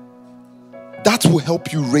 That will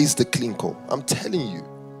help you raise the CleanCo. I'm telling you.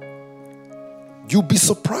 You'll be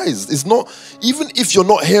surprised. It's not, even if you're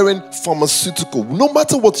not hearing pharmaceutical, no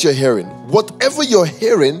matter what you're hearing, whatever you're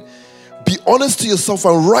hearing, be honest to yourself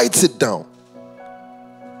and write it down.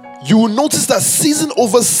 You will notice that season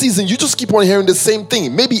over season, you just keep on hearing the same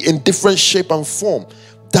thing, maybe in different shape and form.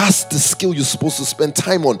 That's the skill you're supposed to spend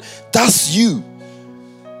time on. That's you.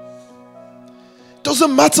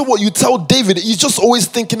 Doesn't matter what you tell David, he's just always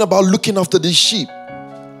thinking about looking after the sheep.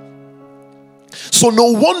 So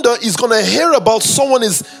no wonder he's going to hear about someone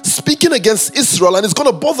is speaking against Israel and it's going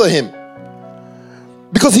to bother him.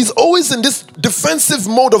 Because he's always in this defensive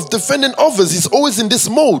mode of defending others. He's always in this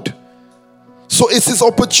mode. So it's his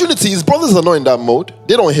opportunity. His brothers are not in that mode.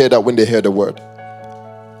 They don't hear that when they hear the word.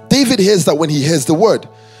 David hears that when he hears the word.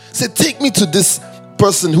 Say, take me to this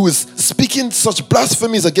person who is speaking such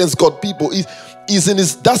blasphemies against God's people. He's in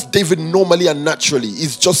his, that's David normally and naturally.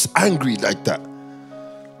 He's just angry like that.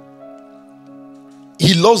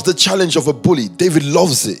 He loves the challenge of a bully. David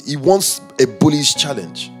loves it. He wants a bully's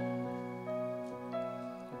challenge.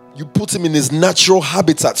 You put him in his natural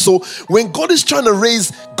habitat. So when God is trying to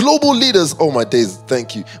raise global leaders, oh my days,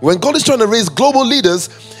 thank you. When God is trying to raise global leaders,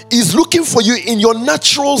 he's looking for you in your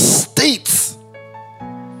natural state.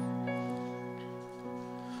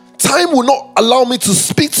 Time will not allow me to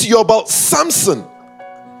speak to you about Samson.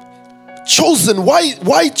 Chosen.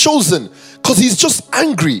 Why chosen? Because he's just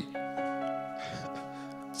angry.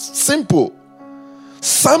 Simple.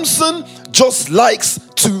 Samson just likes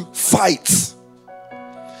to fight.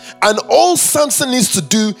 And all Samson needs to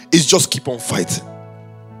do is just keep on fighting.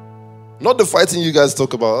 Not the fighting you guys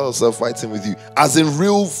talk about, oh, so fighting with you. As in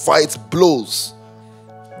real fight blows.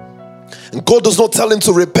 And God does not tell him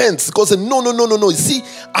to repent. God said, no. You see,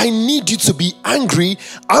 I need you to be angry.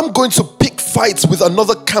 I'm going to pick fights with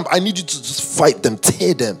another camp. I need you to just fight them,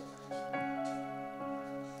 tear them.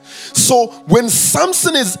 So when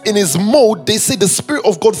Samson is in his mode, they say the Spirit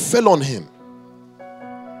of God fell on him.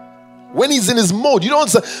 When he's in his mode, you don't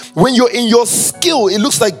understand. When you're in your skill, it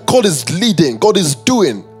looks like God is leading, God is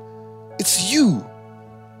doing. It's you.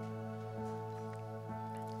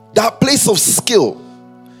 That place of skill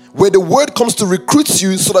where the word comes to recruit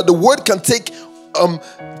you so that the word can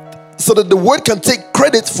take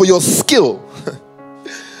credit for your skill.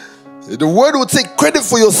 The word will take credit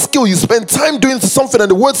for your skill. You spend time doing something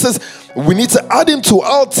and the word says we need to add him to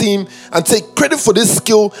our team and take credit for this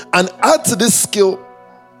skill and add to this skill.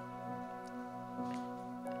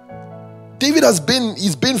 David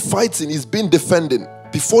he's been fighting, he's been defending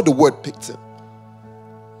before the word picked him.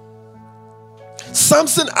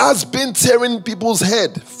 Samson has been tearing people's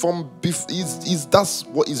head that's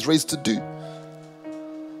what he's raised to do.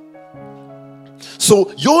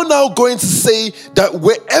 So you're now going to say that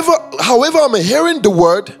however I'm hearing the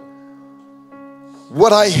word,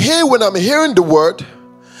 what I hear when I'm hearing the word,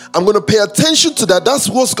 I'm going to pay attention to that. That's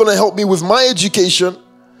what's going to help me with my education.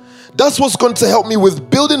 That's what's going to help me with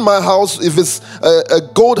building my house, if it's a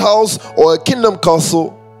gold house or a kingdom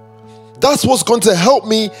castle. That's what's going to help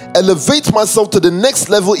me elevate myself to the next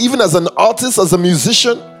level, even as an artist, as a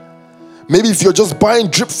musician. Maybe if you're just buying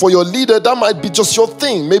drip for your leader, that might be just your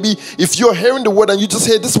thing. Maybe if you're hearing the word and you just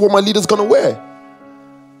hear, this is what my leader's going to wear.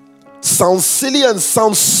 Sounds silly and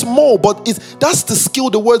sounds small, but that's the skill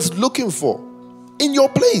the word's looking for. In your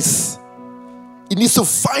place. It needs to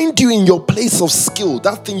find you in your place of skill.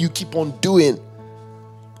 That thing you keep on doing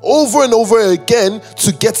over and over again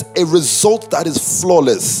to get a result that is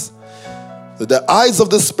flawless. So the eyes of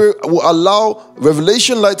the Spirit will allow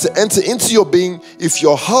revelation light to enter into your being. If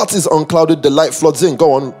your heart is unclouded, the light floods in.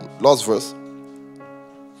 Go on, last verse.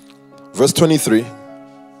 Verse 23.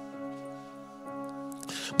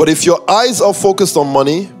 But if your eyes are focused on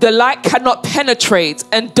money, the light cannot penetrate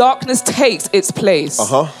and darkness takes its place.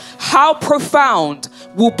 How profound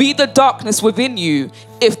will be the darkness within you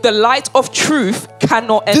if the light of truth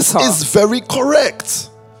cannot enter? This is very correct.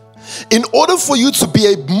 In order for you to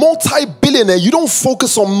be a multi-billionaire, you don't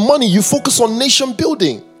focus on money, you focus on nation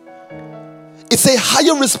building. It's a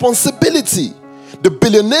higher responsibility. The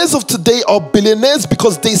billionaires of today are billionaires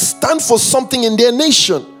because they stand for something in their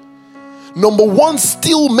nation. Number one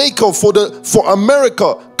steel maker for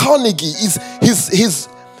America, Carnegie,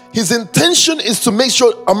 his intention is to make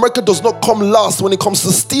sure America does not come last when it comes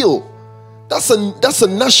to steel. That's a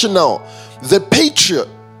national, the patriot.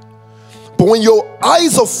 But when your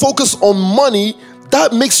eyes are focused on money,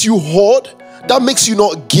 that makes you hoard, that makes you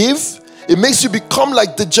not give. It makes you become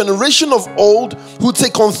like the generation of old who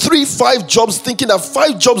take on 3-5 jobs thinking that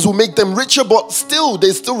 5 jobs will make them richer, but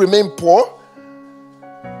they still remain poor.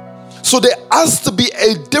 So there has to be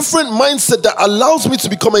a different mindset that allows me to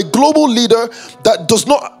become a global leader that does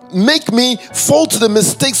not make me fall to the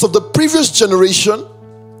mistakes of the previous generation.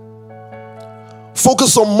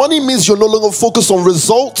 Focus on money means you're no longer focused on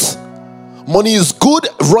results. Money is good,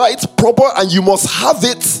 right, proper, and you must have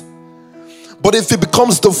it. But if it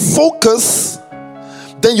becomes the focus,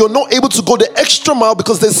 then you're not able to go the extra mile,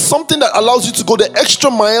 because there's something that allows you to go the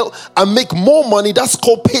extra mile and make more money. That's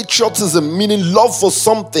called patriotism, meaning love for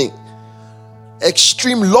something.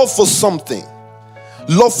 Extreme love for something.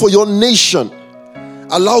 Love for your nation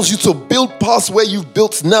allows you to build past where you've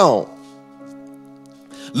built now.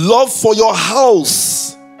 Love for your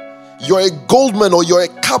house. You're a Goldman or you're a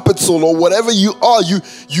Capital or whatever you are.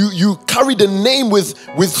 You carry the name with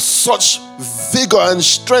such vigor and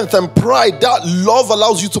strength and pride. That love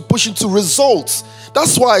allows you to push into results.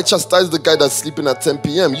 That's why I chastise the guy that's sleeping at 10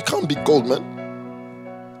 p.m. You can't be Goldman.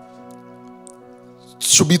 It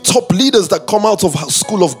should be top leaders that come out of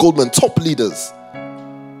School of Goldman. Top leaders.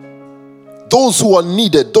 Those who are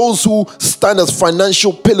needed. Those who stand as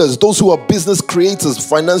financial pillars. Those who are business creators,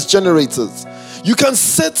 finance generators. You can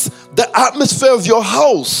set the atmosphere of your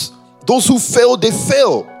house. Those who fail, they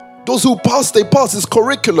fail. Those who pass, they pass. It's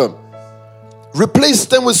curriculum. Replace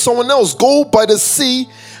them with someone else. Go by the sea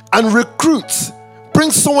and recruit. Bring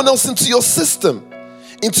someone else into your system,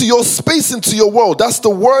 into your space, into your world. That's the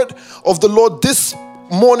word of the Lord this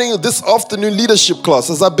morning, this afternoon leadership class.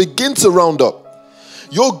 As I begin to round up,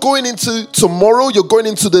 you're going into tomorrow, you're going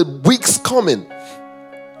into the weeks coming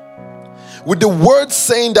with the word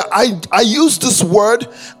saying that I use this word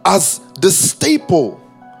as the staple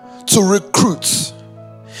to recruit.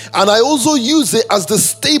 And I also use it as the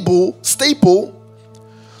staple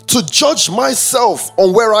to judge myself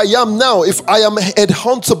on where I am now, if I am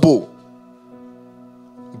headhuntable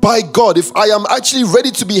by God, if I am actually ready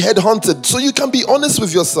to be headhunted. So you can be honest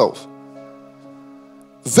with yourself.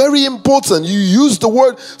 Very important. You use the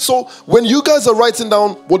word. So when you guys are writing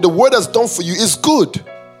down what the word has done for you, is good.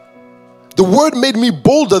 The word made me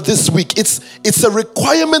bolder this week. It's a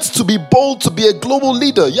requirement to be bold, to be a global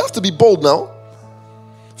leader. You have to be bold now.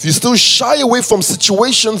 If you still shy away from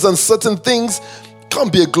situations and certain things, you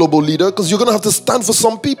can't be a global leader, because you're going to have to stand for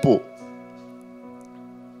some people.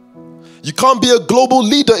 You can't be a global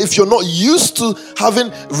leader if you're not used to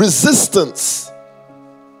having resistance.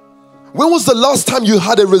 When was the last time you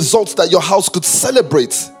had a result that your house could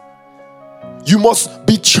celebrate? You must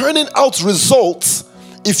be churning out results.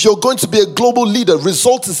 If you're going to be a global leader,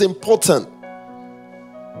 result is important.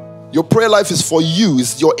 Your prayer life is for you,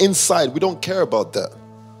 it's your inside. We don't care about that.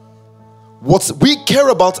 What we care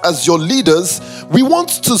about as your leaders, we want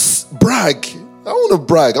to brag. I want to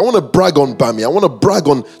brag. I want to brag on Bami. I want to brag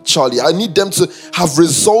on Charlie. I need them to have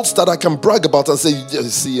results that I can brag about and say, yeah,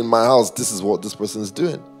 see, in my house, this is what this person is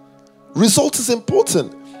doing. Result is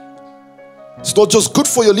important. It's not just good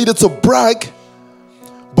for your leader to brag,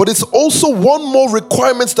 but it's also one more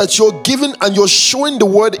requirement that you're given, and you're showing the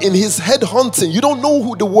word in his headhunting. You don't know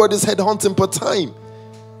who the word is headhunting per time.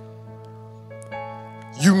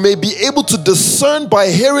 You may be able to discern by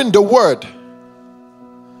hearing the word,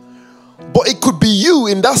 but it could be you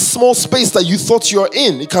in that small space that you thought you're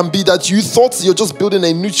in. It can be that you thought you're just building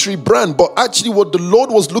a Nutri brand, but actually what the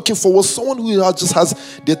Lord was looking for was someone who just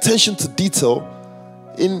has the attention to detail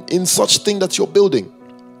in such thing that you're building.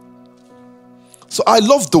 So I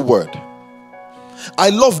love the word. I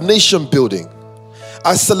love nation building.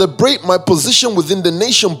 I celebrate my position within the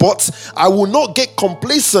nation, but I will not get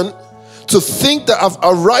complacent to think that I've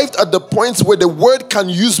arrived at the point where the word can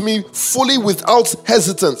use me fully without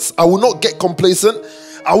hesitance. I will not get complacent.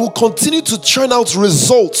 I will continue to churn out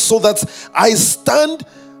results so that I stand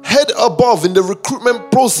head above in the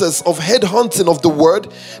recruitment process of headhunting of the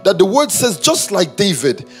word, that the word says, just like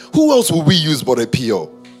David, who else will we use but a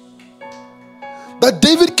PO? That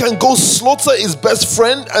David can go slaughter his best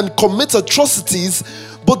friend and commit atrocities,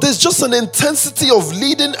 but there's just an intensity of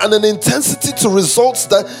leading and an intensity to results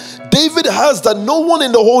that David has that no one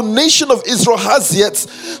in the whole nation of Israel has yet.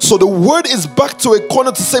 So the word is back to a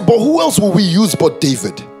corner to say, but who else will we use but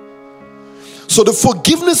David? So the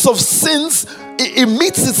forgiveness of sins, it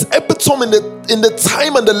meets its epitome in the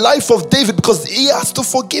time and the life of David, because he has to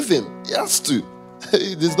forgive him. He has to.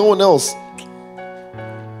 There's no one else.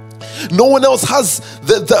 No one else has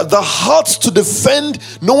the heart to defend.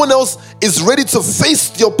 No one else is ready to face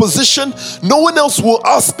the opposition. No one else will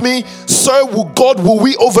ask me, Sir, will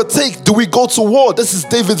we overtake? Do we go to war? This is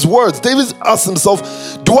David's words. David asks himself,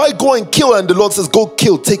 do I go and kill? And the Lord says, go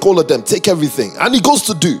kill, take all of them, take everything. And he goes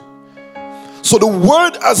to do. So the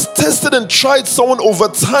word has tested and tried someone over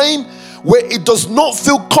time where it does not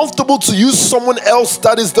feel comfortable to use someone else.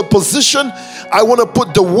 That is the position I want to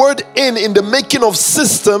put the word in the making of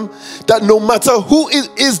system, that no matter who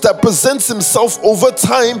it is that presents himself over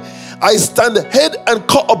time, I stand head and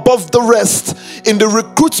cut above the rest in the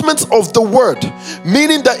recruitment of the word.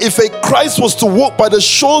 Meaning that if a Christ was to walk by the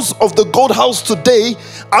shores of the Gold House today,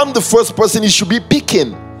 I'm the first person he should be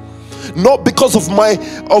picking. Not because of my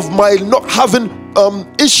not having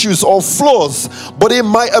issues or flaws, but in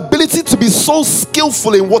my ability to be so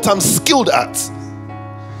skillful in what I'm skilled at,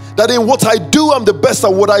 that in what I do, I'm the best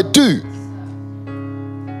at what I do.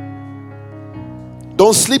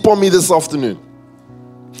 Don't sleep on me this afternoon.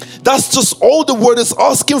 That's just all the word is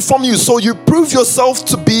asking from you. So you prove yourself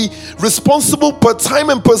to be responsible per time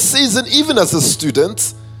and per season, even as a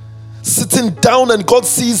student. Sitting down, and God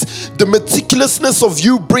sees the meticulousness of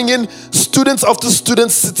you bringing students after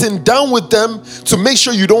students, sitting down with them to make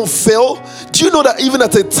sure you don't fail. Do you know that even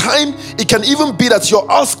at a time, it can even be that you're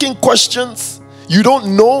asking questions you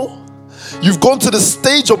don't know? You've gone to the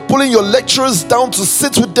stage of pulling your lecturers down to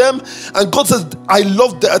sit with them, and God says, I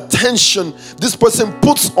love the attention this person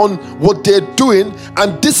puts on what they're doing,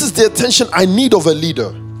 and this is the attention I need of a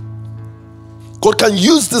leader. God can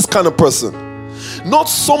use this kind of person. Not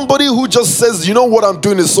somebody who just says, you know what I'm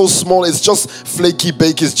doing is so small, it's just flaky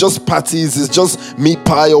bake, it's just patties, it's just meat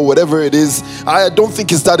pie or whatever it is. I don't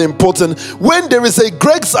think it's that important. When there is a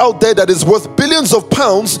Greg's out there that is worth billions of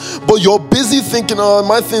pounds, but you're busy thinking, oh,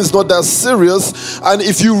 my thing's not that serious. And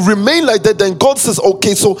if you remain like that, then God says,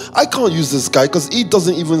 okay, so I can't use this guy because he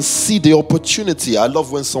doesn't even see the opportunity. I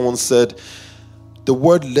love when someone said, the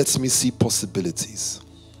word lets me see possibilities.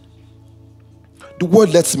 The word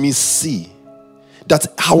lets me see that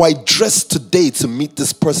how I dress today to meet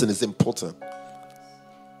this person is important.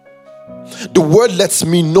 The word lets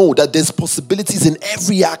me know that there's possibilities in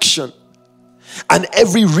every action and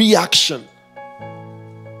every reaction.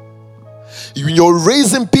 You're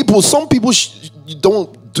raising people. Some people you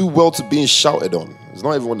don't do well to being shouted on. It's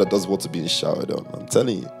not everyone that does well to being shouted on. I'm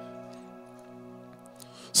telling you.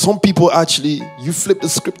 Some people actually, you flip the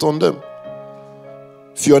script on them.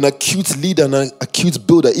 If you're an acute leader and an acute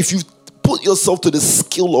builder, if you put yourself to the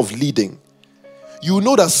skill of leading, you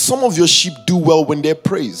know that some of your sheep do well when they're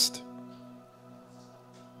praised.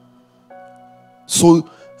 So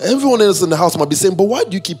everyone else in the house might be saying, but why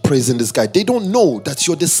do you keep praising this guy? They don't know that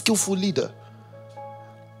you're the skillful leader.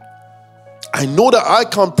 I know that I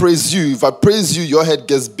can't praise you. If I praise you, your head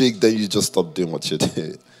gets big, then you just stop doing what you're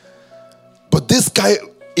doing. But this guy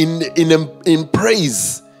in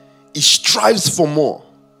praise, he strives for more.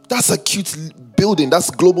 That's acute building. That's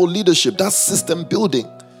global leadership. That's system building.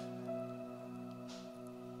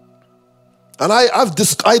 And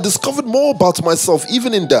I discovered more about myself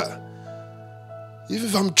even in that.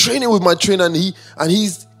 If I'm training with my trainer and he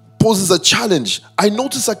poses a challenge, I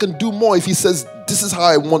notice I can do more if he says, this is how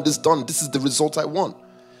I want this done. This is the result I want.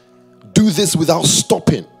 Do this without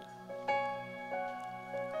stopping.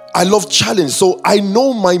 I love challenge. So I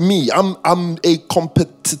know my me. I'm a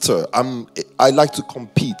competitor. I like to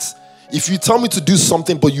compete. If you tell me to do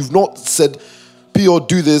something, but you've not said, P.O.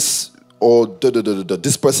 do this, or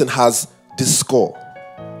this person has this score,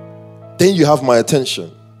 then you have my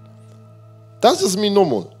attention. That's just me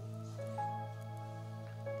normal.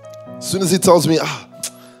 As soon as he tells me,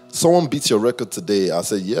 someone beat your record today, I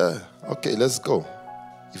say, yeah, okay, let's go.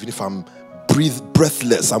 Even if I'm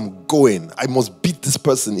breathless, I'm going. I must beat this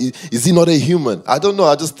person. Is he not a human? I don't know.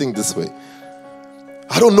 I just think this way.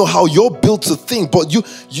 I don't know how you're built to think, but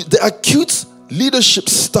the acute leadership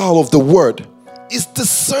style of the word is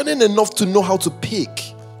discerning enough to know how to pick.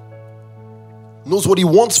 Knows what he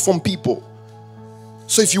wants from people.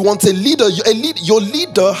 So if you want a leader, your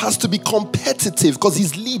leader has to be competitive because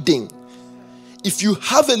he's leading. If you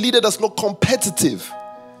have a leader that's not competitive,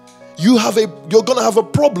 you're going to have a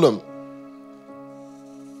problem.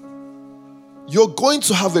 You're going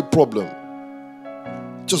to have a problem.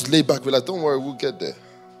 Just lay back, be like, don't worry, we'll get there.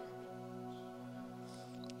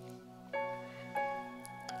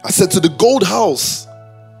 I said to the Gold House,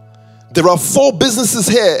 there are 4 businesses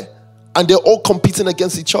here and they're all competing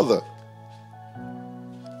against each other.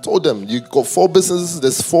 Told them, you got 4 businesses,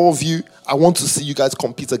 there's 4 of you. I want to see you guys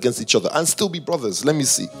compete against each other and still be brothers. Let me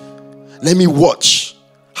see. Let me watch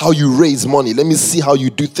how you raise money. Let me see how you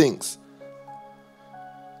do things.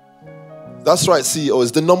 That's right, CEO.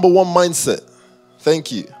 It's the number 1 mindset.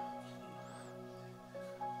 Thank you.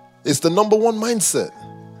 It's the number 1 mindset.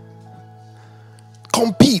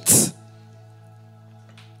 compete.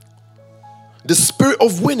 The spirit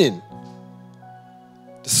of winning.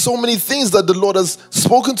 There's so many things that the Lord has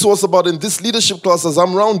spoken to us about in this leadership class as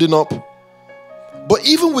I'm rounding up. But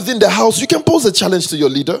even within the house, you can pose a challenge to your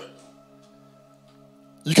leader.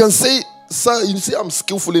 You can say, sir, you see I'm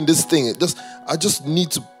skillful in this thing. I just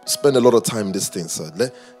need to spend a lot of time in this thing, sir.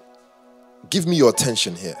 Give me your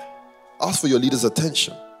attention here. Ask for your leader's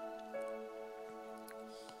attention.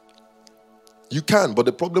 You can, but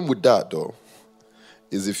the problem with that, though,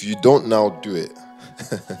 is if you don't now do it,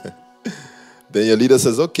 then your leader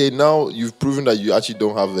says, okay, now you've proven that you actually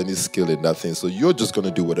don't have any skill in that thing, so you're just going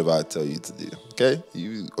to do whatever I tell you to do. Okay?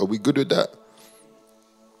 Are we good with that?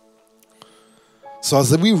 So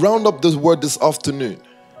as we round up this word this afternoon,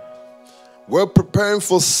 we're preparing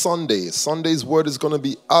for Sunday. Sunday's word is going to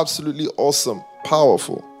be absolutely awesome,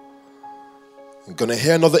 powerful. You're going to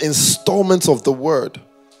hear another installment of the word.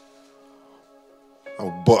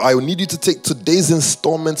 But I need you to take today's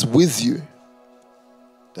installment with you.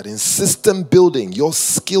 That in system building, your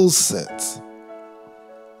skill set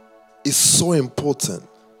is so important.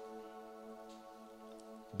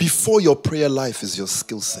 Before your prayer life is your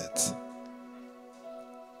skill set.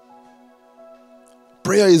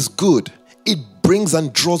 Prayer is good. It brings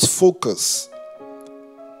and draws focus.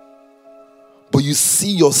 But you see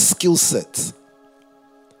your skill set.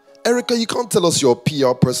 Erica, you can't tell us you're a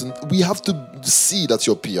PR person. We have to see that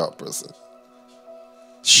you're a PR person.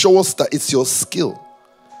 Show us that it's your skill.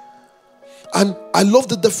 And I love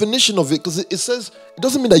the definition of it because it says, it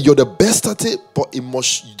doesn't mean that you're the best at it, but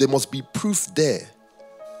there must be proof there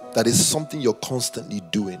that it's something you're constantly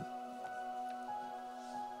doing.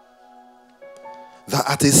 That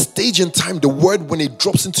at a stage in time, the word, when it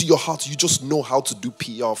drops into your heart, you just know how to do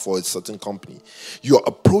PR for a certain company. You're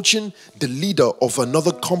approaching the leader of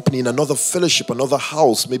another company, in another fellowship, another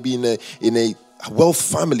house, maybe in a wealth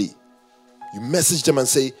family. You message them and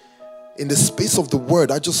say, in the space of the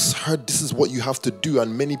word, I just heard this is what you have to do,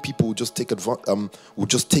 and many people will just take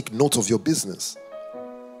note of your business.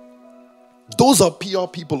 Those are PR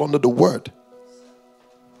people under the word,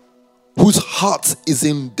 whose heart is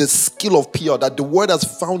in the skill of PR, that the word has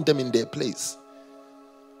found them in their place.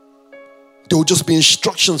 There will just be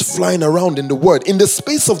instructions flying around in the word. In the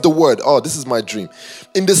space of the word, oh, this is my dream.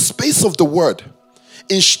 In the space of the word,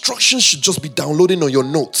 instructions should just be downloading on your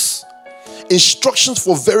notes. Instructions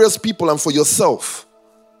for various people and for yourself.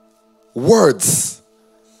 Words.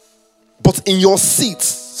 But in your seat.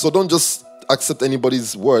 So don't just accept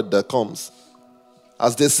anybody's word that comes.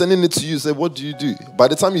 As they're sending it to you, say, what do you do? By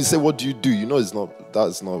the time you say, what do you do? You know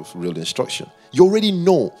that's not real instruction. You already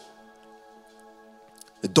know.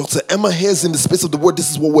 Dr. Emma hears in the space of the word,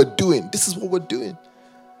 this is what we're doing. This is what we're doing.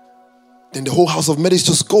 Then the whole house of medics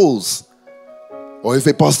just goes. Or if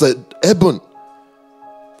a pastor, Eben.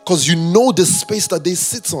 Because you know the space that they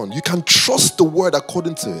sit on. You can trust the word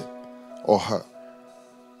according to it or her.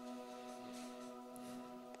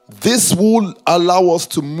 This will allow us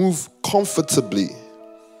to move comfortably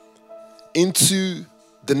into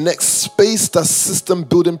the next space that system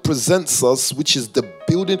building presents us, which is the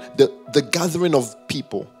building, the gathering of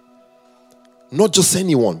people. Not just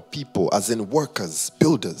anyone, people, as in workers,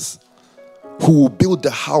 builders, who will build the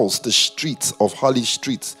house, the streets of Harley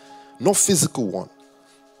Street, not physical one.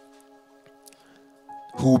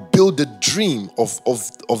 Who will build the dream of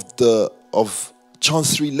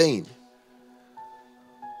Chancery Lane.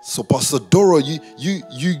 So Pastor Doro, you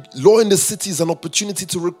Law in the City is an opportunity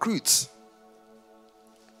to recruit.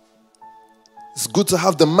 It's good to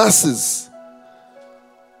have the masses.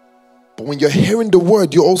 But when you're hearing the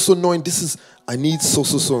word, you're also knowing I need so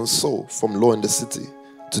and so from Law in the City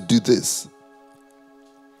to do this.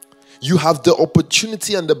 You have the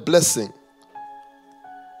opportunity and the blessing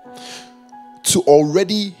to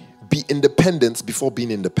already be independent before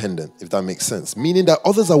being independent, if that makes sense. Meaning that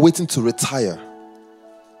others are waiting to retire.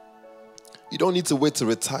 You don't need to wait to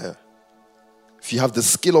retire. If you have the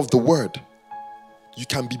skill of the word, you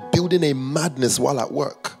can be building a madness while at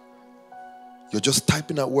work. You're just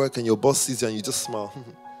typing at work and your boss sees you and you just smile.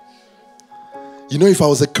 You know, if I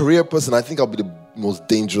was a career person, I think I'll be the most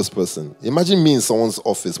dangerous person. Imagine me in someone's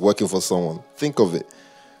office working for someone. Think of it.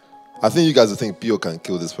 I think you guys will think Pio can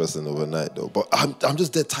kill this person overnight though. But I'm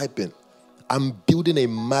just there typing. I'm building a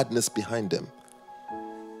madness behind them.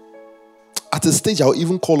 At a stage, I'll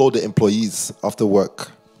even call all the employees after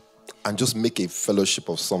work and just make a fellowship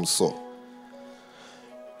of some sort.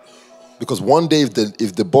 Because one day,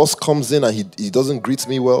 if the boss comes in and he doesn't greet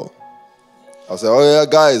me well, I'll say, oh yeah,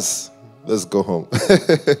 guys, let's go home.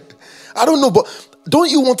 I don't know, but don't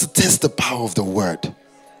you want to test the power of the word?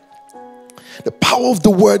 The power of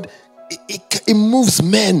the word, It moves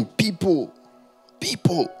men, people.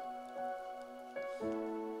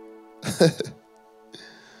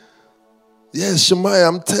 Yes, Shemaiah,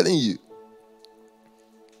 I'm telling you.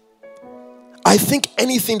 I think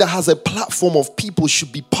anything that has a platform of people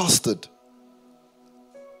should be pastored.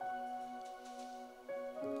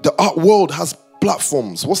 The art world has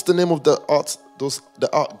platforms. What's the name of the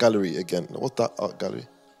art gallery again? What's that art gallery?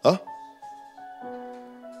 Huh?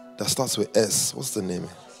 That starts with S. What's the name?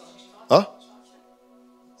 Huh?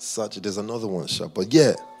 There's another one, but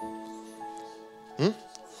yeah.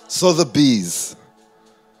 Sotheby's.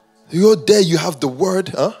 You're there, you have the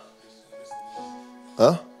word,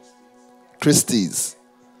 Christie's.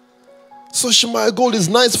 So Shemaiah Gold is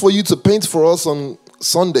nice for you to paint for us on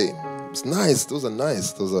Sunday. It's nice. Those are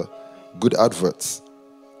nice. Those are good adverts.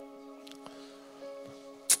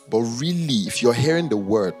 But really, if you're hearing the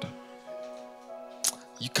word,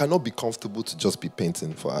 you cannot be comfortable to just be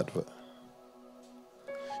painting for advert.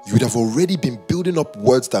 You would have already been building up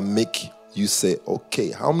words that make you say,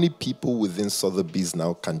 okay, how many people within Sotheby's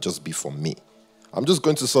now can just be for me? I'm just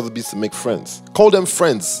going to Sotheby's to make friends. Call them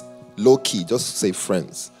friends. Low key, just say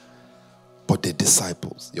friends. But they're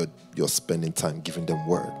disciples. You're spending time giving them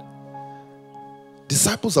word.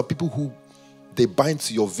 Disciples are people who they bind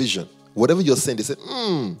to your vision. Whatever you're saying, they say,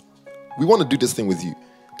 we want to do this thing with you.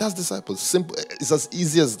 That's disciples. Simple. It's as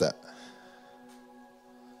easy as that.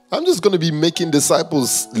 I'm just going to be making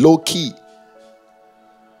disciples low key.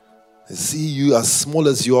 They see you as small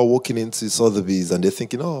as you are walking into Sotheby's and they're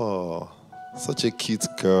thinking, oh, such a cute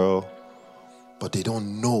girl. But they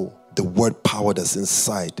don't know the word power that's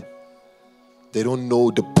inside. They don't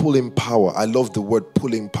know the pulling power. I love the word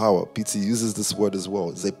pulling power. PT uses this word as well.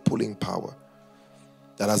 It's a pulling power.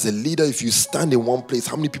 That as a leader, if you stand in one place,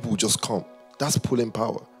 how many people will just come? That's pulling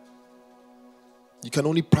power. You can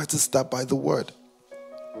only practice that by the word.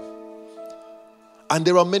 And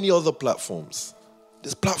there are many other platforms.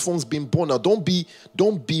 There's platforms being born now. Don't be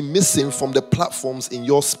missing from the platforms in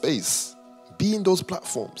your space. Be in those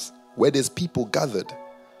platforms where there's people gathered.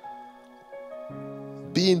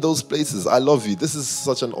 Be in those places. I love you. This is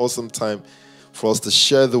such an awesome time for us to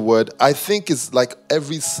share the word. I think it's like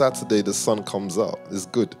every Saturday the sun comes out. It's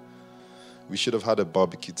good. We should have had a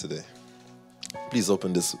barbecue today. Please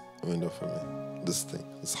open this window for me. This thing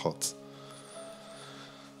is hot.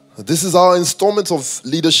 This is our installment of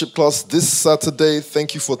Leadership Class this Saturday.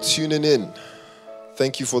 Thank you for tuning in.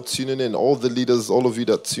 Thank you for tuning in. All the leaders, all of you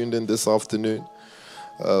that tuned in this afternoon.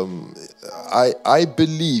 I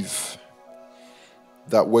believe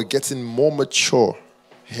that we're getting more mature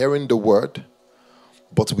hearing the word,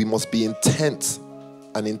 but we must be intent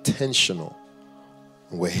and intentional.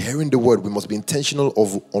 When we're hearing the word, we must be intentional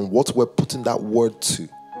on what we're putting that word to,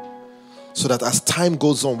 so that as time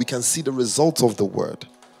goes on, we can see the results of the word.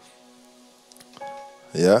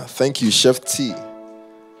 Yeah, thank you, Chef T.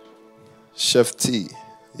 Chef T.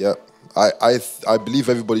 Yeah, I believe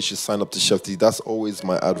everybody should sign up to Chef T. That's always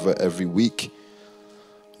my advert every week.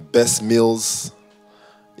 Best meals.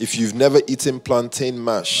 If you've never eaten plantain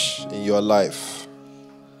mash in your life,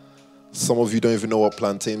 some of you don't even know what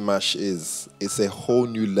plantain mash is. It's a whole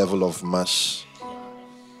new level of mash.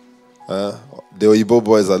 The Oyibo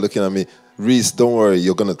boys are looking at me. Reese, don't worry,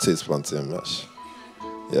 you're going to taste plantain mash.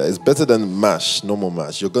 Yeah, it's better than mash, normal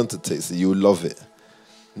mash. You're going to taste it. You'll love it.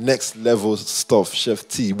 Next level stuff, Chef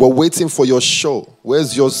T. We're waiting for your show.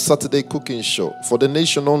 Where's your Saturday cooking show? For the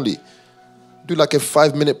nation only. Do like a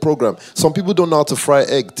 5-minute program. Some people don't know how to fry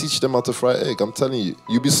egg. Teach them how to fry egg. I'm telling you.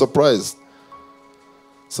 You'll be surprised.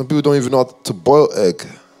 Some people don't even know how to boil egg.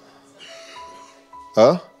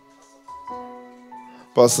 Huh?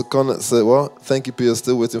 Pastor Connor said, well, thank you, Peter.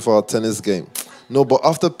 Still waiting for our tennis game. No, but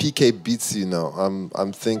after PK beats you now,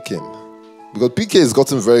 I'm thinking. Because PK has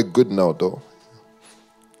gotten very good now, though.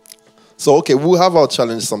 So, okay, we'll have our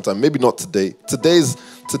challenge sometime. Maybe not today.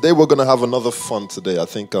 Today we're going to have another fun today. I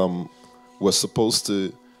think we're supposed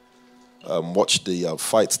to watch the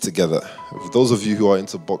fights together. For those of you who are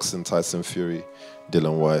into boxing, Tyson Fury,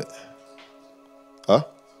 Dylan White. Huh?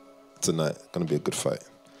 Tonight. Going to be a good fight.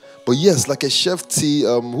 But yes, like a Chef T,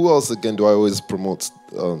 who else again do I always promote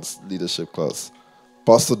Leadership Class?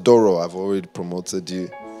 Pastor Doro, I've already promoted you.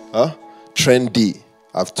 Huh? Trendy,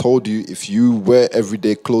 I've told you if you wear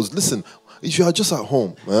everyday clothes. Listen, if you are just at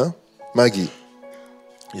home, Maggie,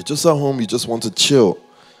 you're just at home, you just want to chill,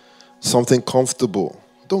 something comfortable.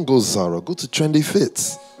 Don't go Zara, go to Trendy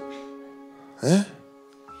Fits.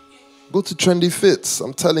 Go to Trendy Fits,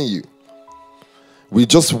 I'm telling you. We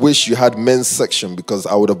just wish you had men's section because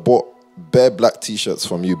I would have bought bare black t-shirts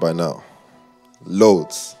from you by now.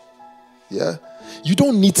 Loads. Yeah? You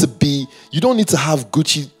don't need to have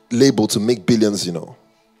Gucci label to make billions, you know.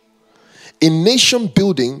 In nation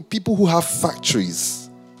building, people who have factories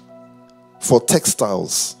for textile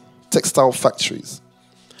factories,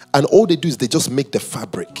 and all they do is they just make the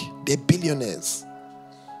fabric. They're billionaires.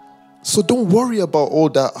 So don't worry about all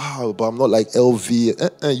that. But I'm not like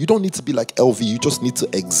LV. You don't need to be like LV. You just need to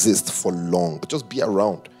exist for long. Just be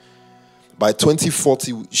around. By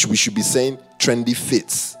 2040, we should be saying trendy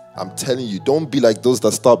fits. I'm telling you, don't be like those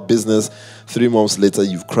that start business 3 months later,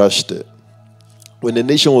 you've crashed it. When the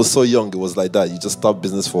nation was so young, it was like that. You just start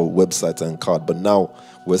business for a website and card. But now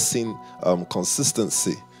we're seeing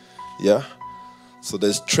consistency. Yeah? So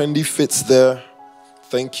there's trendy fits there.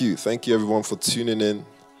 Thank you. Thank you, everyone, for tuning in.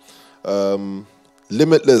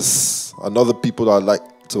 Limitless, another people that I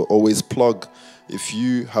like to always plug. If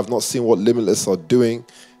you have not seen what Limitless are doing,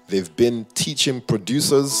 they've been teaching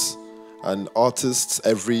producers and artists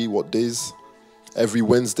every days? Every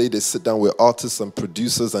Wednesday they sit down with artists and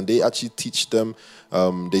producers and they actually teach them,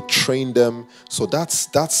 they train them. So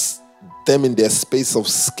that's them in their space of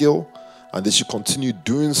skill, and they should continue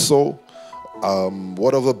doing so.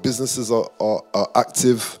 What other businesses are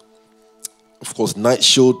active? Of course,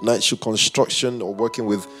 Nightshield Construction are working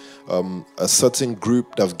with a certain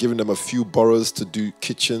group that have given them a few boroughs to do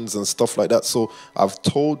kitchens and stuff like that. So I've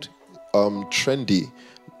told Trendy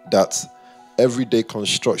that Everyday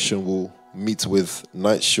Construction will meet with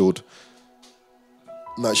Nightshield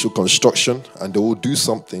Construction, and they will do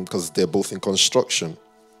something because they're both in construction.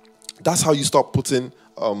 That's how you start putting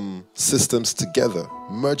systems together,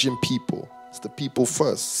 merging people. It's the people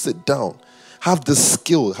first. Sit down. Have this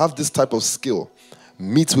skill. Have this type of skill.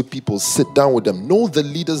 Meet with people. Sit down with them. Know the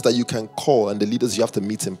leaders that you can call and the leaders you have to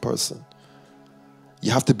meet in person.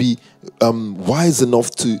 You have to be wise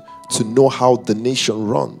enough to know how the nation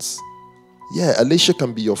runs. Yeah, Alicia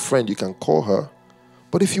can be your friend. You can call her.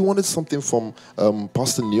 But if you wanted something from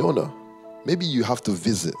Pastor Neona, maybe you have to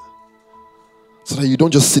visit. So that you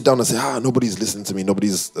don't just sit down and say, nobody's listening to me.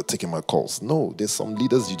 Nobody's taking my calls. No, there's some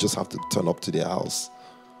leaders you just have to turn up to their house.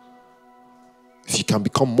 If you can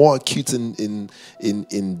become more acute in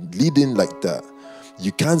leading like that,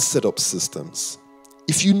 you can set up systems.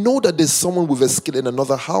 If you know that there's someone with a skill in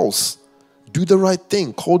another house, do the right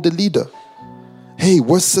thing. Call the leader. Hey,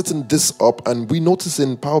 we're setting this up, and we notice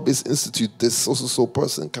in Power-Based Institute this so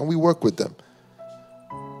person. Can we work with them?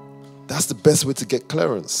 That's the best way to get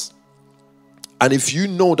clearance. And if you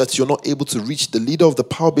know that you're not able to reach the leader of the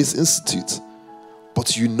Power-Based Institute,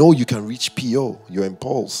 but you know you can reach PO, your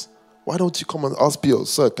impulse, why don't you come and ask PO,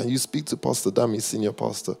 sir, can you speak to Pastor Dami, senior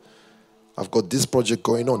pastor? I've got this project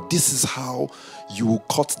going on. This is how you will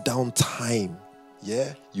cut down time.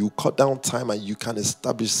 Yeah, you cut down time and you can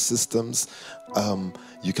establish systems.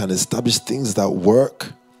 You can establish things that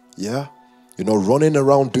work. Yeah, you're not running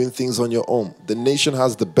around doing things on your own. The nation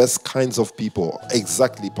has the best kinds of people.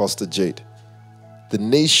 Exactly, Pastor Jade. The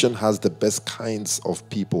nation has the best kinds of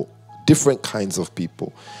people, different kinds of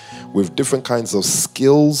people, with different kinds of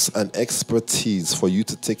skills and expertise for you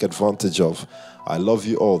to take advantage of. I love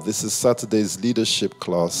you all. This is Saturday's leadership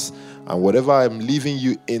class. And whatever I'm leaving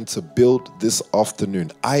you in to build this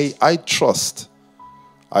afternoon, I trust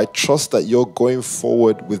that you're going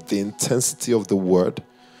forward with the intensity of the word,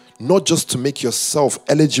 not just to make yourself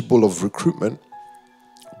eligible of recruitment,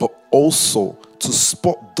 but also to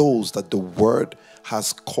spot those that the word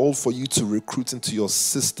has called for you to recruit into your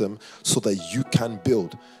system so that you can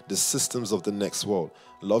build the systems of the next world.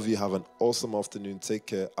 Love you. Have an awesome afternoon. Take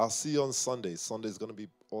care. I'll see you on Sunday. Sunday is going to be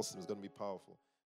awesome. It's going to be powerful.